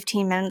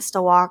 15 minutes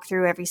to walk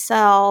through every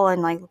cell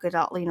and like look at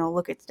all, you know,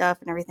 look at stuff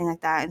and everything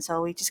like that. And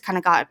so we just kind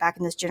of got back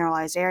in this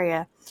generalized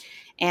area,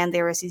 and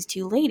there was these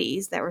two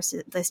ladies that were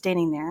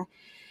standing there,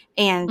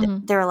 and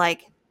Mhm. they're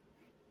like,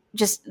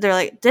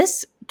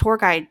 this tour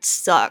guide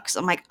sucks.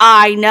 I'm like,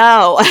 I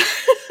know.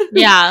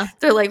 Yeah.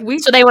 They're like,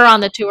 So they were on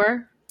the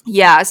tour?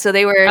 yeah, so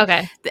they were,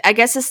 Okay. I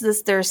guess this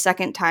is their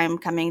second time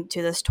coming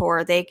to this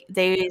tour. They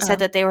said Oh.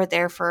 that they were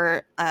there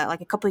for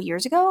like a couple of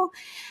years ago.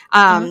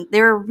 Uh-huh.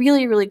 They were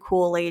really, really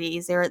cool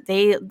ladies.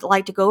 They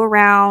like to go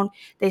around.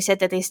 They said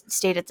that they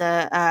stayed at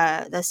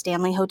the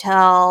Stanley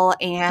Hotel,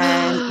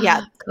 and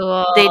yeah,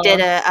 they did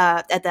Cool.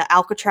 at the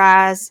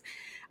Alcatraz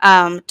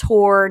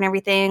tour and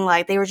everything.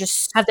 Like they were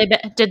just,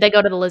 Did they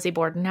go to the Lizzie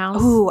Borden house?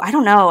 ooh, I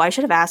don't know. I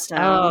should have asked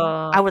them.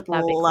 Oh, I would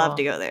that'd be love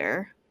to cool. go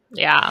there.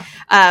 Yeah.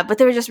 But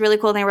they were just really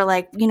cool. And they were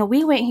like, you know,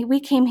 we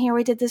came here,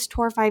 we did this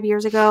tour 5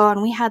 years ago,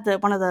 and we had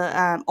one of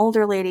the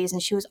older ladies,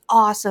 and she was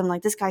awesome.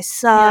 Like, this guy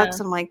sucks.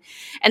 Yeah. I'm like,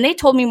 and they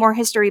told me more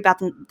history about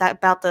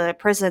the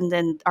prison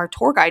than our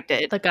tour guide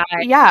did. The guy.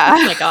 Yeah.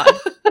 Oh my God.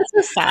 That's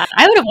so sad.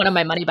 I would have wanted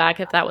my money back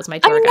if that was my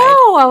I tour guide.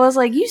 know. I was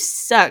like, you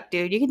suck,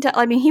 dude. You can tell.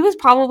 I mean, he was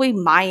probably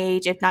my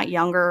age, if not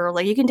younger.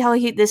 Like, you can tell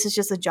this is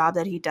just a job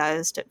that he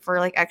does for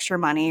like extra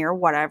money or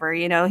whatever.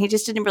 He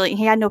just didn't really,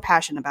 he had no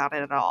passion about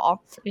it at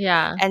all.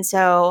 Yeah. And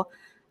so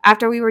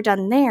after we were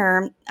done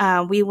there,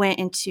 we went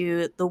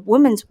into the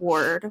women's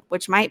ward,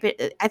 which might be,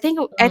 I think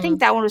Mm,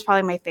 that one was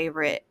probably my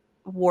favorite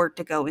ward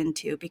to go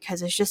into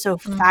because it's just so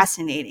mm,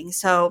 fascinating.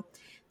 So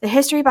the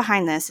history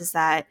behind this is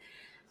that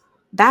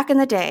back in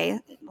the day,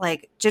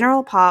 like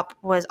General Pop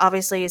was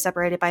obviously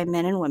separated by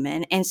men and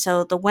women, and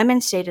so the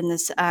women stayed in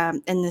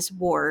this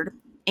ward,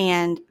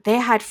 and they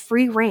had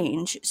free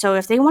range. So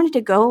if they wanted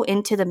to go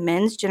into the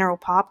men's General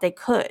Pop, they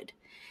could,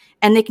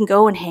 and they can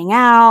go and hang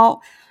out,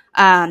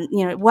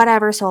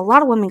 whatever. So a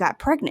lot of women got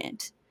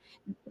pregnant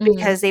mm.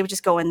 because they would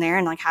just go in there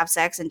and like have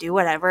sex and do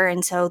whatever,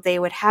 and so they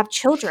would have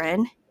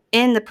children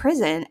in the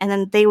prison, and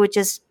then they would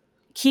just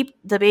keep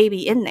the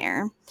baby in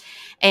there,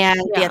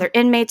 and the Yeah. other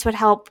inmates would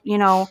help,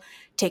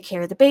 take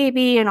care of the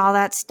baby and all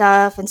that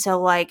stuff. And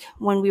so, like,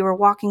 when we were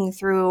walking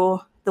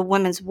through the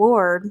women's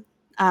ward,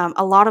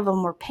 a lot of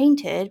them were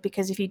painted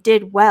because if you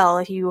did well,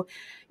 if you,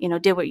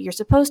 did what you're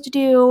supposed to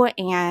do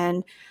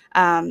and,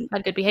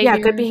 Had good yeah,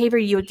 good behavior. behavior,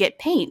 you would get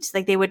paint.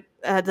 Like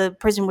the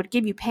prison would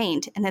give you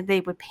paint, and then they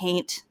would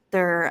paint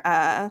their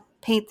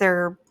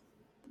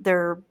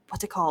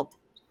what's it called?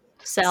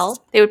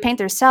 Sell. They would paint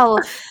their cell.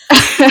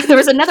 There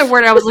was another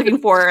word I was looking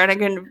for, and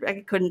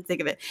I couldn't think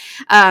of it.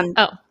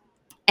 Oh,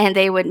 And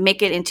they would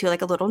make it into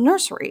like a little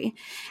nursery.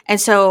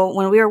 And so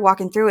when we were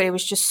walking through it, it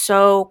was just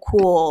so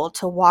cool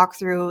to walk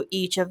through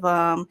each of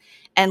them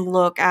and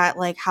look at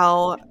like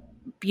how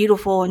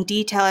beautiful and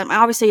detailed. And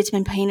obviously, it's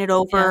been painted yeah.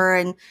 over,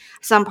 and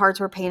some parts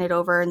were painted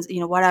over, and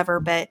whatever.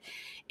 But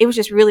it was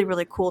just really,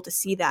 really cool to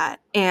see that.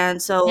 And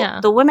so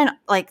Yeah. the women,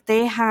 like,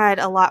 they had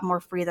a lot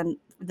more freedom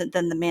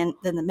than the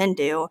men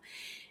do.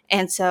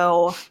 And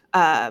so,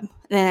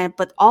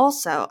 but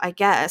also, I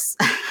guess,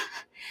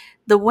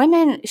 the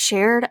women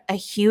shared a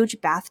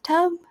huge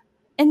bathtub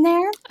in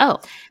there. Oh,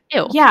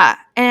 ew. Yeah,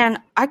 and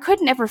I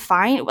could never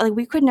find, like,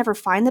 we could never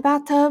find the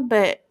bathtub,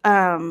 but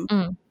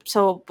Mm,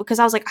 so because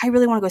I was like, I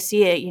really want to go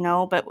see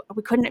it, but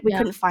we yeah.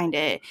 couldn't find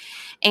it,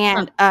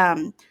 Huh.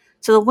 and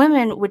so the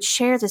women would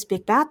share this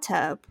big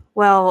bathtub.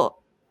 Well,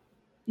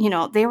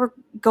 they were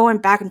going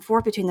back and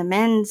forth between the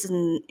men's,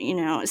 and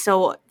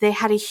so they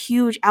had a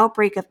huge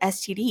outbreak of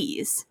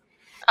STDs.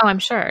 Oh, I'm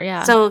sure.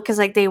 Yeah. So, because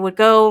like they would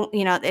go,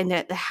 and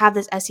they have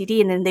this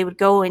SED, and then they would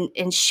go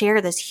and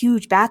share this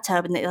huge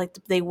bathtub, and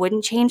they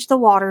wouldn't change the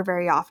water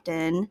very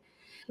often.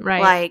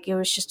 Right. Like, it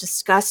was just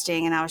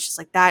disgusting, and I was just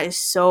like, that is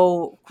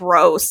so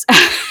gross.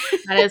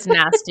 That is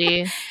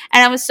nasty.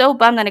 And I was so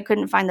bummed that I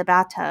couldn't find the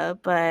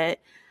bathtub,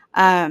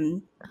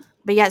 um,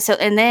 but yeah. So,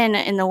 and then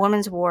in the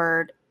women's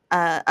ward,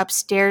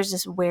 upstairs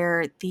is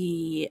where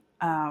the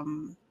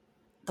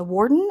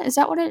warden, is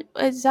that what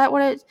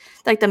it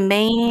like the Mm,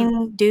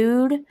 main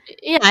dude.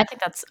 yeah, I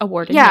think that's a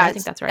warden. Yeah, I Yeah,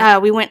 think that's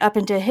right. we went up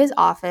into his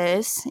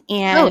office, Oh,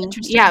 and yeah,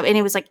 interesting. and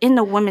it was like in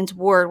the women's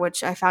ward,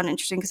 which I found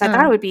interesting because I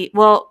thought it Mm, would be,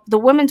 well, the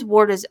women's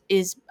ward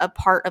is a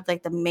part of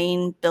like the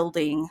main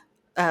building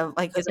of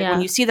like, because like when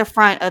yeah. you see the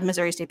front of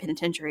Missouri State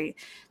Penitentiary,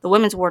 the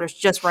women's ward is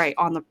just right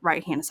on the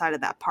right hand side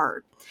of that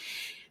part.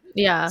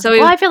 Yeah. So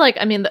Well, I feel like,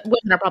 I mean, the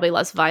women are probably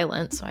less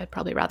violent, so I'd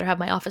probably rather have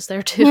my office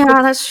there too.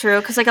 yeah, that's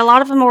true, because like a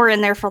lot of them were in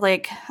there for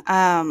like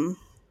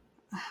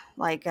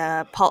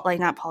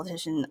not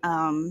politician,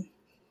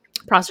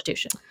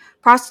 Prostitution.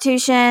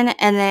 prostitution,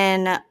 and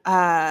then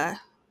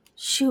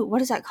shoot,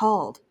 what is that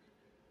called?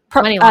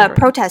 Money laundering.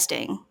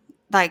 Protesting.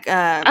 Like,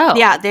 Oh,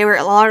 yeah, they were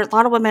a lot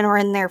of women were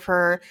in there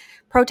for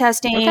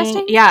protesting.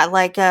 protesting? Yeah,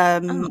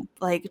 Oh,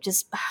 like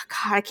just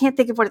God, I can't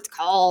think of what it's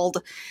called,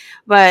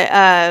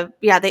 but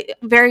yeah, they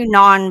very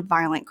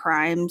non-violent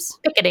crimes.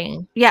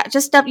 picketing. Yeah,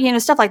 just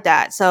stuff like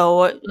that.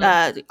 So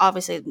Mm,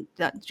 obviously,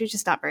 you're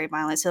just not very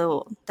violent.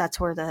 So that's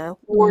where the mm,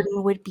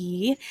 warden would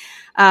be.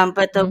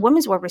 But the mm,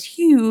 women's ward was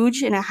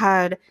huge, and it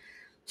had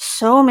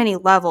so many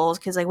levels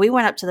because like we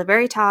went up to the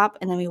very top,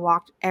 and then we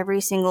walked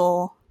every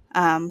single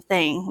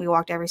thing. We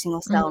walked every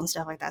single cell mm, and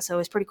stuff like that. So it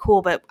was pretty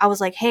cool. But I was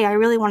like, hey, I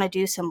really want to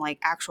do some like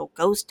actual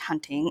ghost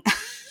hunting.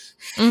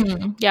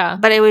 yeah.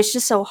 But it was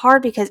just so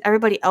hard because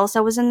everybody else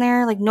that was in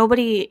there, like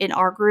nobody in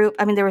our group.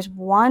 I mean, there was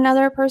one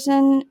other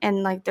person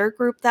in like their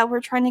group that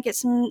were trying to get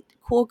some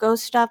cool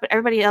ghost stuff, but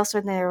everybody else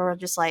in there were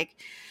just like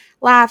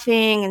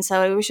laughing, and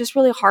so it was just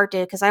really hard to,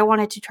 because I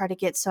wanted to try to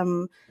get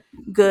some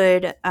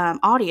good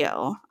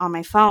audio on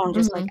my phone,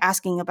 just like Hmm.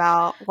 asking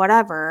about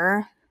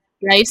whatever.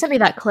 Yeah, you sent me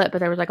that clip, but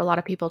there was like a lot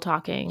of people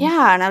talking.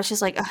 Yeah, and I was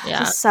just like, "Ugh, Yeah.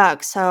 this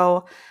sucks."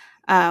 So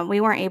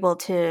we weren't able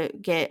to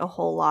get a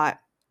whole lot,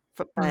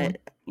 Mm, but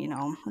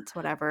it's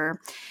whatever.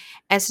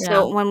 And yeah.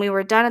 so when we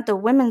were done at the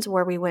women's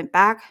ward, we went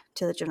back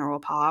to the general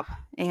pop,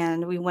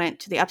 and we went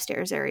to the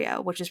upstairs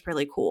area, which is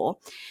really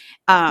cool.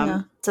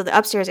 Yeah. So the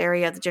upstairs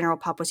area of the general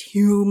pop was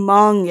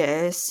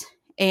humongous,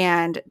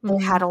 and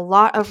they had Mm, a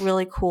lot of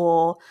really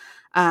cool,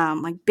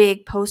 like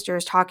big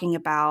posters talking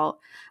about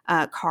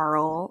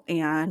Carl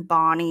and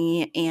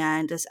Bonnie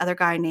and this other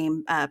guy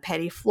named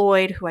Petty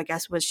Floyd, who I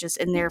guess was just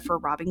in there for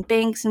robbing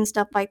banks and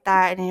stuff like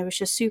that. And it was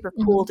just super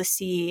cool to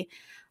see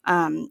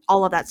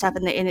all of that stuff.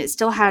 And it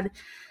still had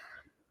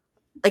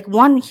like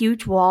one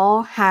huge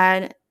wall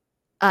had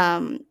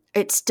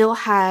it still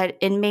had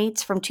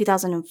inmates from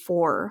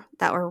 2004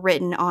 that were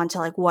written onto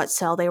like what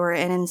cell they were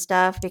in and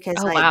stuff because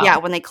Oh, like yeah,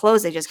 wow. when they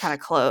closed they just kind of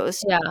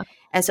closed. Yeah.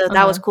 And so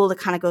that was cool to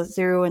kind of go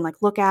through and like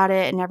look at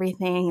it and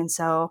everything. And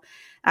so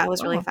that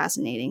was really Wow.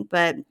 fascinating.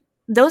 But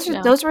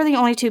Yeah. those were the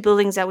only two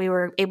buildings that we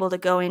were able to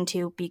go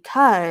into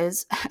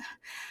because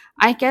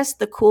I guess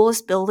the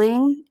coolest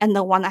building and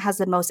the one that has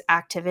the most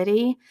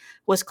activity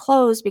was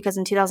closed because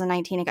in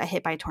 2019 it got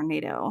hit by a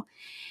tornado.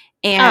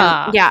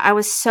 And yeah, I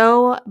was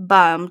so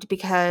bummed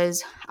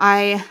because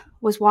I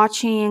was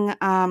watching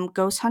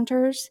Ghost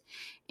Hunters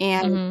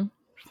and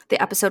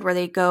the episode where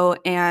they go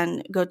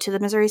to the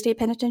Missouri State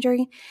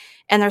Penitentiary,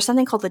 and there's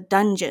something called the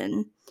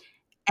dungeon.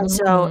 And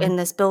so in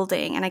this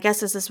building, and I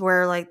guess this is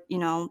where like, you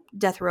know,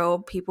 death row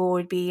people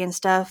would be and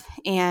stuff.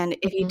 And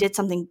if you did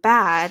something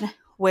bad,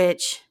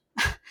 which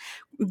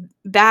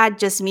bad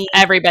just means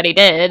Everybody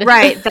did.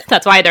 right,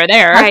 That's why they're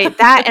there. right,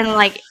 that and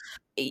like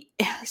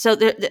so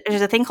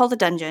there's a thing called a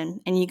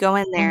dungeon and you go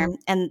in there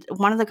and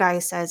one of the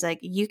guys says like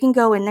you can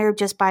go in there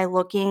just by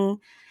looking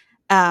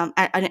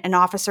at an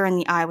officer in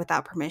the eye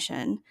without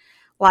permission.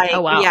 Like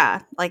Oh, wow.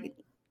 yeah, like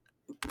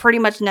pretty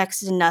much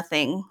next to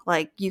nothing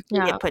like you can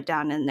Yeah. get put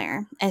down in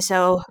there. And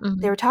so they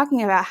Mhm. were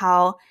talking about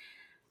how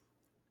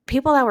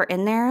people that were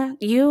in there,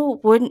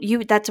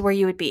 that's where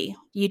you would be.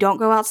 You don't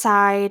go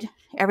outside.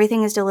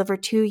 Everything is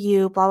delivered to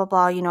you, blah blah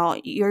blah, you know,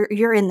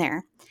 you're in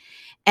there.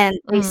 And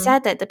they Mhm.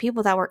 said that the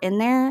people that were in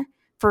there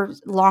for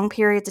long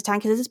periods of time,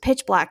 because it's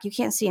pitch black, you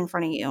can't see in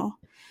front of you.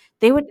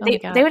 Oh my They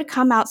God. would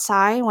come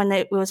outside when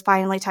it was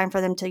finally time for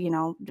them to, you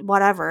know,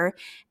 whatever,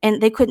 and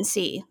they couldn't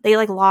see. They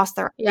like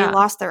Yeah.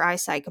 lost their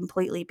eyesight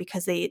completely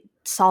because they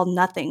saw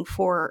nothing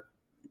for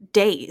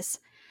days.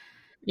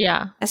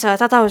 Yeah. And so I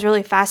thought that was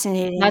really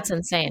fascinating. That's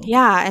insane.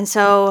 Yeah, and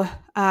so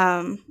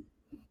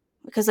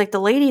because like the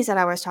ladies that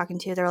I was talking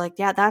to, they're like,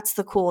 "Yeah, that's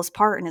the coolest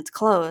part, and it's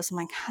closed." I'm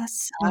like, "That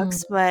Mhm.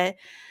 sucks," but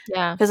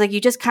Yeah. because like you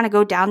just kind of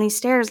go down these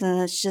stairs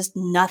and it's just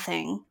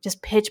nothing,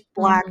 just pitch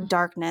black Mhm.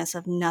 darkness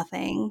of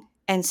nothing.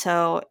 And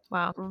so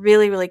Wow.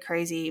 really, really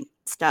crazy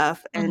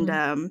stuff. And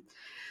Mhm.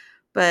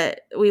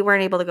 but we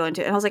weren't able to go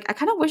into it. And I was like, I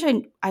kind of wish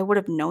I would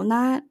have known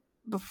that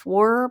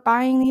before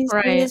buying these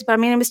Right. days. But I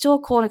mean, it was still a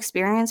cool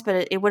experience,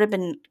 but it would have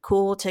been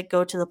cool to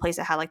go to the place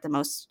that had like the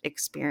most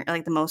experience,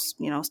 like the most,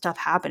 you know, stuff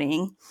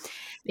happening.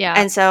 Yeah.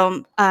 And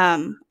so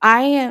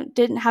I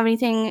didn't have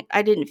anything.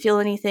 I didn't feel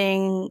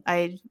anything.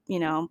 You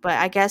know, but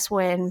I guess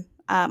when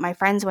my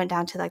friends went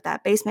down to like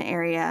that basement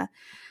area,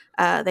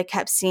 they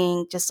kept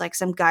seeing just like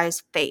some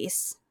guy's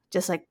face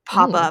just like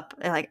pop Mm. up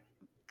like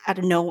out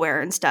of nowhere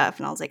and stuff.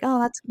 And I was like,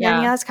 oh,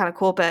 Yeah. that's kind of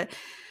cool. But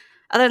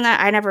other than that,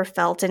 I never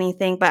felt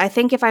anything. But I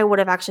think if I would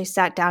have actually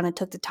sat down and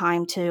took the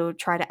time to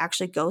try to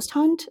actually ghost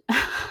hunt,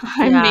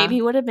 I Yeah.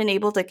 maybe would have been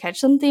able to catch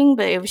something.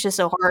 But it was just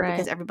so hard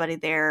because Right. everybody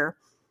there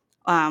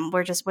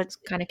were just what.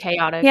 Kind of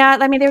chaotic. Yeah,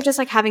 I mean, they were just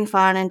like having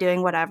fun and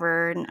doing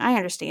whatever, and I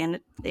understand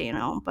it, you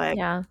know. But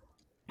Yeah.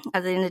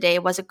 at the end of the day,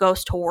 it was a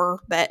ghost tour,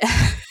 but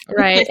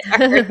Right.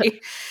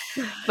 sorry.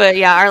 But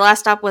yeah, our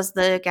last stop was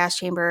the gas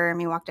chamber, and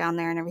we walked down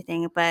there and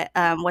everything. But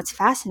what's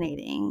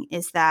fascinating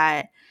is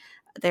that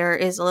there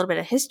is a little bit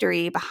of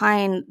history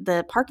behind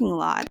the parking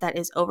lot that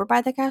is over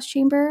by the gas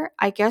chamber.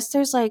 I guess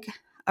there's like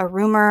a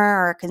rumor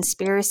or a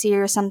conspiracy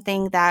or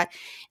something that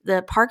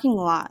the parking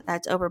lot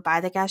that's over by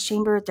the gas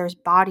chamber, there's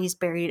bodies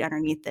buried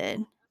underneath it.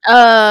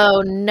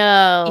 Oh,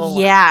 no.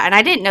 Yeah, and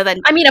I didn't know that.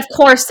 I mean, of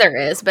course there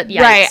is, but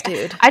Right. yikes,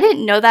 dude. I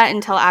didn't know that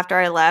until after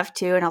I left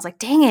too, and I was like,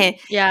 "Dang it!"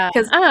 Yeah.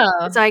 Because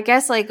Oh. so I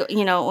guess like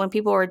you know when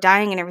people were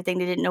dying and everything,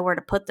 they didn't know where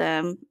to put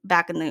them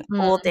back in the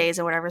old Mm. days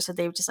or whatever, so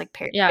they would just like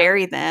Yeah.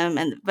 bury them.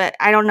 And but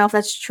I don't know if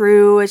that's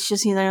true. It's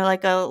just you know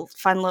like a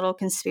fun little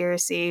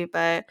conspiracy,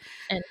 but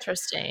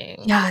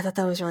Interesting. yeah, I thought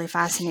that was really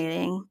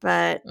fascinating.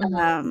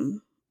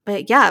 Mhm.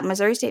 But yeah,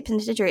 Missouri State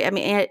Penitentiary. I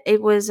mean,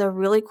 it was a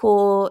really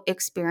cool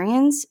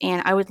experience,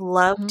 and I would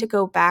love to Mhm.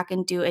 go back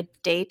and do a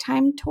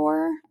daytime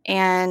tour.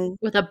 And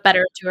With a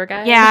better tour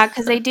guide. yeah,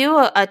 because they do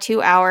a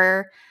 2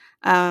 hour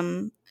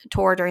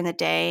tour during the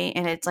day,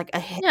 and it's like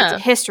it's a Yeah.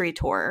 history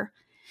tour.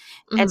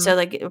 And Mhm. so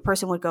like a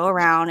person would go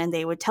around and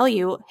they would tell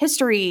you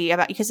history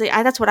about because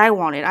that's what I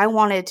wanted. I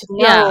wanted to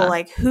know Yeah.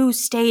 like who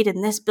stayed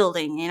in this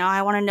building. You know,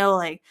 I want to know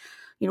like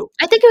you know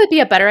I think it would be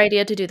a better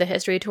idea to do the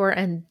history tour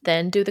and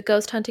then do the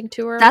ghost hunting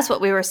tour that's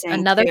what we were saying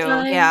another too.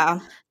 time. Yeah.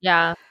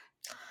 Yeah.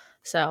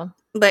 So,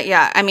 But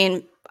yeah, I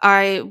mean,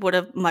 I would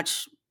have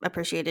much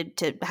appreciated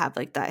to have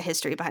like that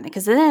history behind it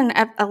because then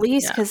at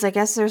least yeah. because I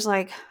guess there's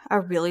like a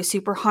really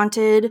super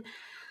haunted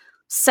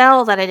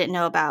cell that I didn't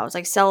know about. It was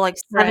like cell like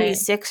Right.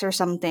 76 or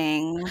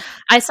something.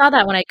 I saw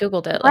that when I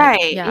Googled it. Like,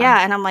 Right.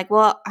 Yeah. And I'm like,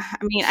 well, I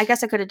mean, I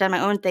guess I could have done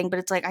my own thing, but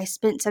it's like I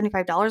spent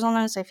 $75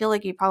 on this. I feel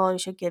like you probably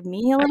should give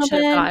me a I little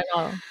should have bit.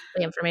 gotten all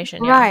the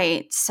information. Yeah.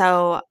 Right.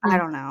 So I Mm.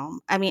 don't know.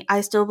 I mean,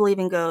 I still believe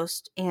in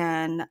ghosts,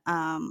 and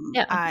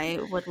Yeah. I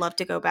would love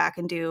to go back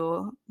and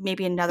do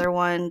maybe another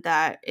one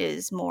that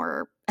is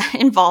more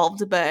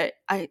involved, but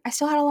I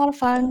still had a lot of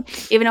fun.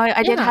 Even though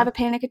I did Yeah. have a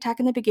panic attack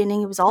in the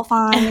beginning, it was all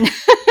fine.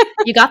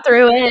 You got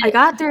through it. I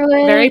got through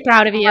it. Very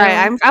proud of you.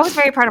 Right. I was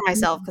very proud of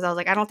myself because I was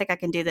like, I don't think I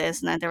can do this.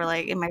 And then they were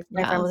like, and my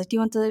friend Yeah. was like, do you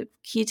want the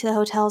key to the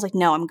hotel? I was like,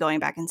 no, I'm going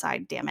back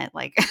inside. Damn it.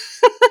 Like,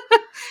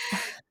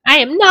 I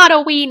am not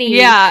a weenie.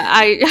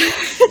 yeah,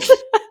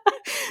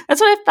 that's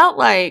what I felt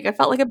like. I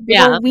felt like a big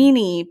Yeah. old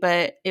weenie,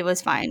 but it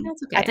was fine.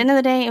 That's At the okay. end of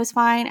the day, it was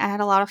fine. I had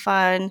a lot of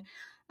fun.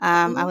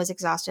 I Mhm. was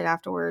exhausted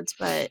afterwards,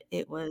 but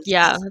it was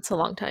Yeah, that's a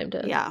long time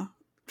to. yeah,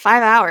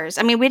 5 hours.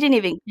 I mean, we didn't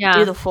even do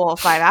Yeah. the full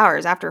 5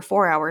 hours. After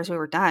 4 hours, we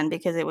were done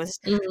because it was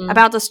Mhm.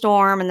 about the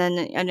storm, and then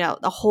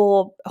the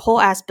whole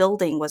ass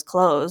building was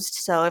closed.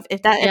 So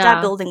if that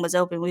Yeah. building was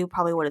open, we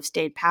probably would have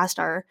stayed past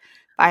our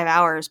 5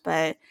 hours.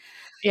 But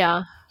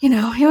Yeah. you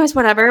know, it was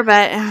whatever.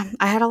 But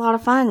I had a lot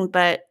of fun.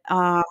 But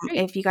Great.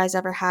 if you guys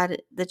ever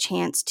had the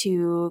chance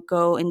to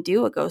go and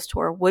do a ghost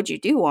tour, would you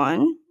do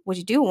one? Would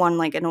you do one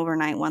like an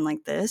overnight one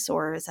like this,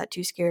 or is that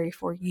too scary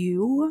for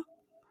you?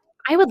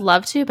 I would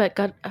love to, but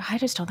God, I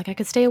just don't think I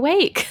could stay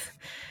awake.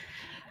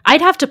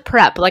 I'd have to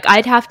prep. Like,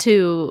 I'd have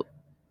to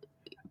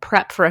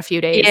prep for a few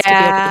days to be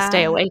able to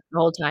stay Yeah. awake the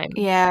whole time.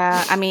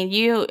 Yeah, I mean,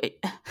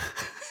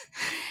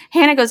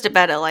 Hannah goes to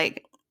bed at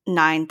like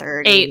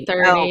 9:30.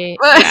 8:30.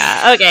 Oh.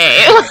 Yeah,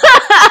 okay.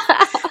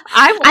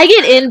 I I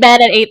get in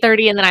bed at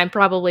 8:30 and then I'm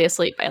probably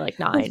asleep by like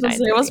 9,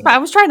 9:30. I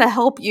was trying to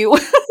help you.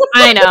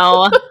 I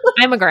know.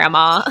 I'm a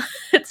grandma.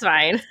 It's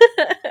fine.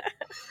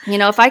 You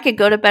know, if I could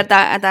go to bed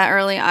that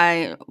early,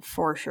 I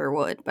for sure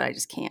would, but I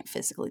just can't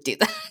physically do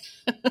that.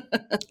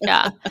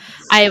 Yeah.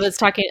 I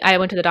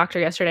went to the doctor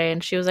yesterday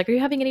and she was like, "Are you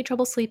having any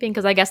trouble sleeping?"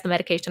 Because I guess the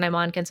medication I'm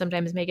on can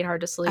sometimes make it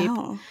hard to sleep.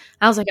 Oh.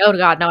 I was like, "Oh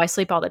God, no, I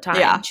sleep all the time."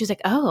 Yeah. She was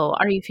like, "Oh,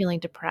 are you feeling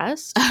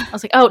depressed?" I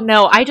was like, "Oh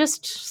no, I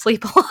just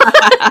sleep a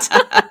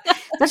lot."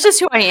 That's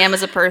just who I am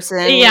as a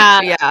person.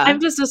 Yeah.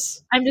 I'm just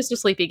a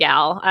sleepy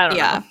gal. I don't know.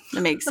 Yeah,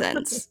 it makes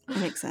sense. It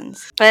makes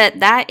sense. But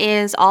that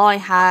is all I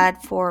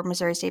had for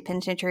Missouri State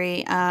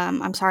Penitentiary.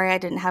 I'm sorry I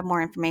didn't have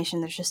more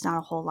information. There's just not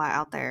a whole lot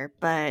out there.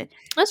 But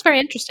That's very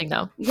interesting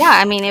though. yeah,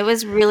 I mean, it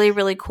was really,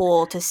 really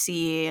cool to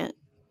see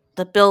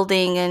the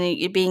building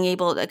and being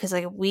able to, because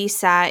like we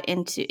sat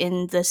in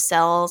the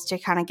cells to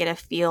kind of get a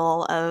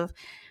feel of,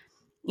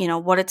 you know,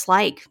 what it's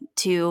like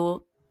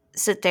to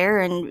sit there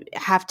and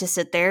have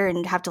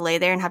to lay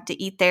there and have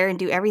to eat there and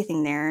do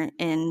everything there.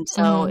 And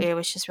so it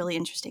was just really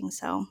interesting.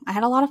 So I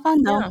had a lot of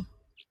fun though.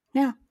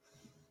 Yeah.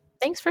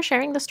 Thanks for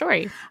sharing the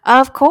story.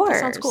 Of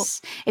course. That sounds cool.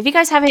 If you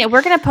guys have any, I'm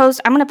going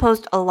to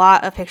post a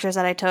lot of pictures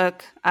that I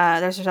took.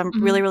 There's some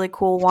really, really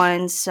cool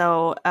ones.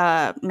 So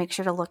make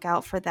sure to look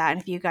out for that. And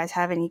if you guys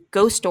have any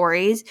ghost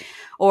stories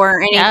or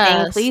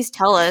anything, please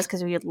tell us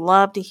because we would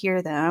love to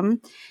hear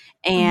them.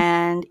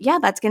 And yeah,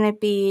 that's going to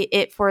be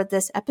it for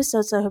this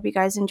episode. So I hope you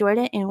guys enjoyed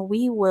it and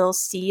we will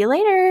see you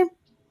later.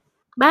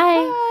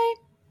 Bye. Bye.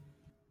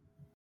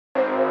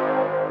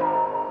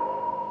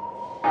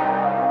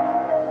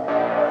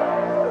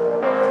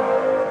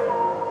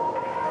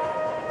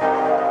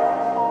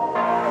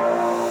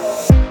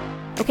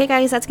 Okay,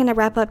 guys, that's going to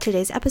wrap up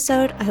today's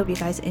episode. I hope you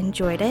guys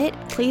enjoyed it.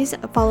 Please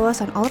follow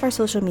us on all of our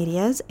social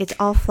medias. It's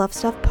all Fluff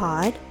Stuff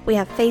Pod. We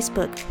have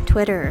Facebook,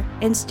 Twitter,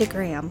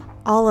 Instagram,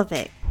 all of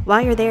it.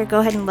 While you're there, go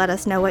ahead and let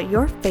us know what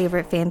your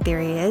favorite fan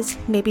theory is,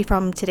 maybe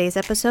from today's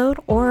episode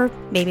or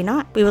maybe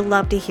not. We would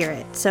love to hear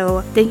it.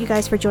 So thank you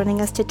guys for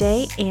joining us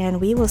today, and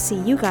we will see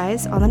you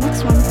guys on the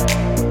next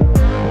one.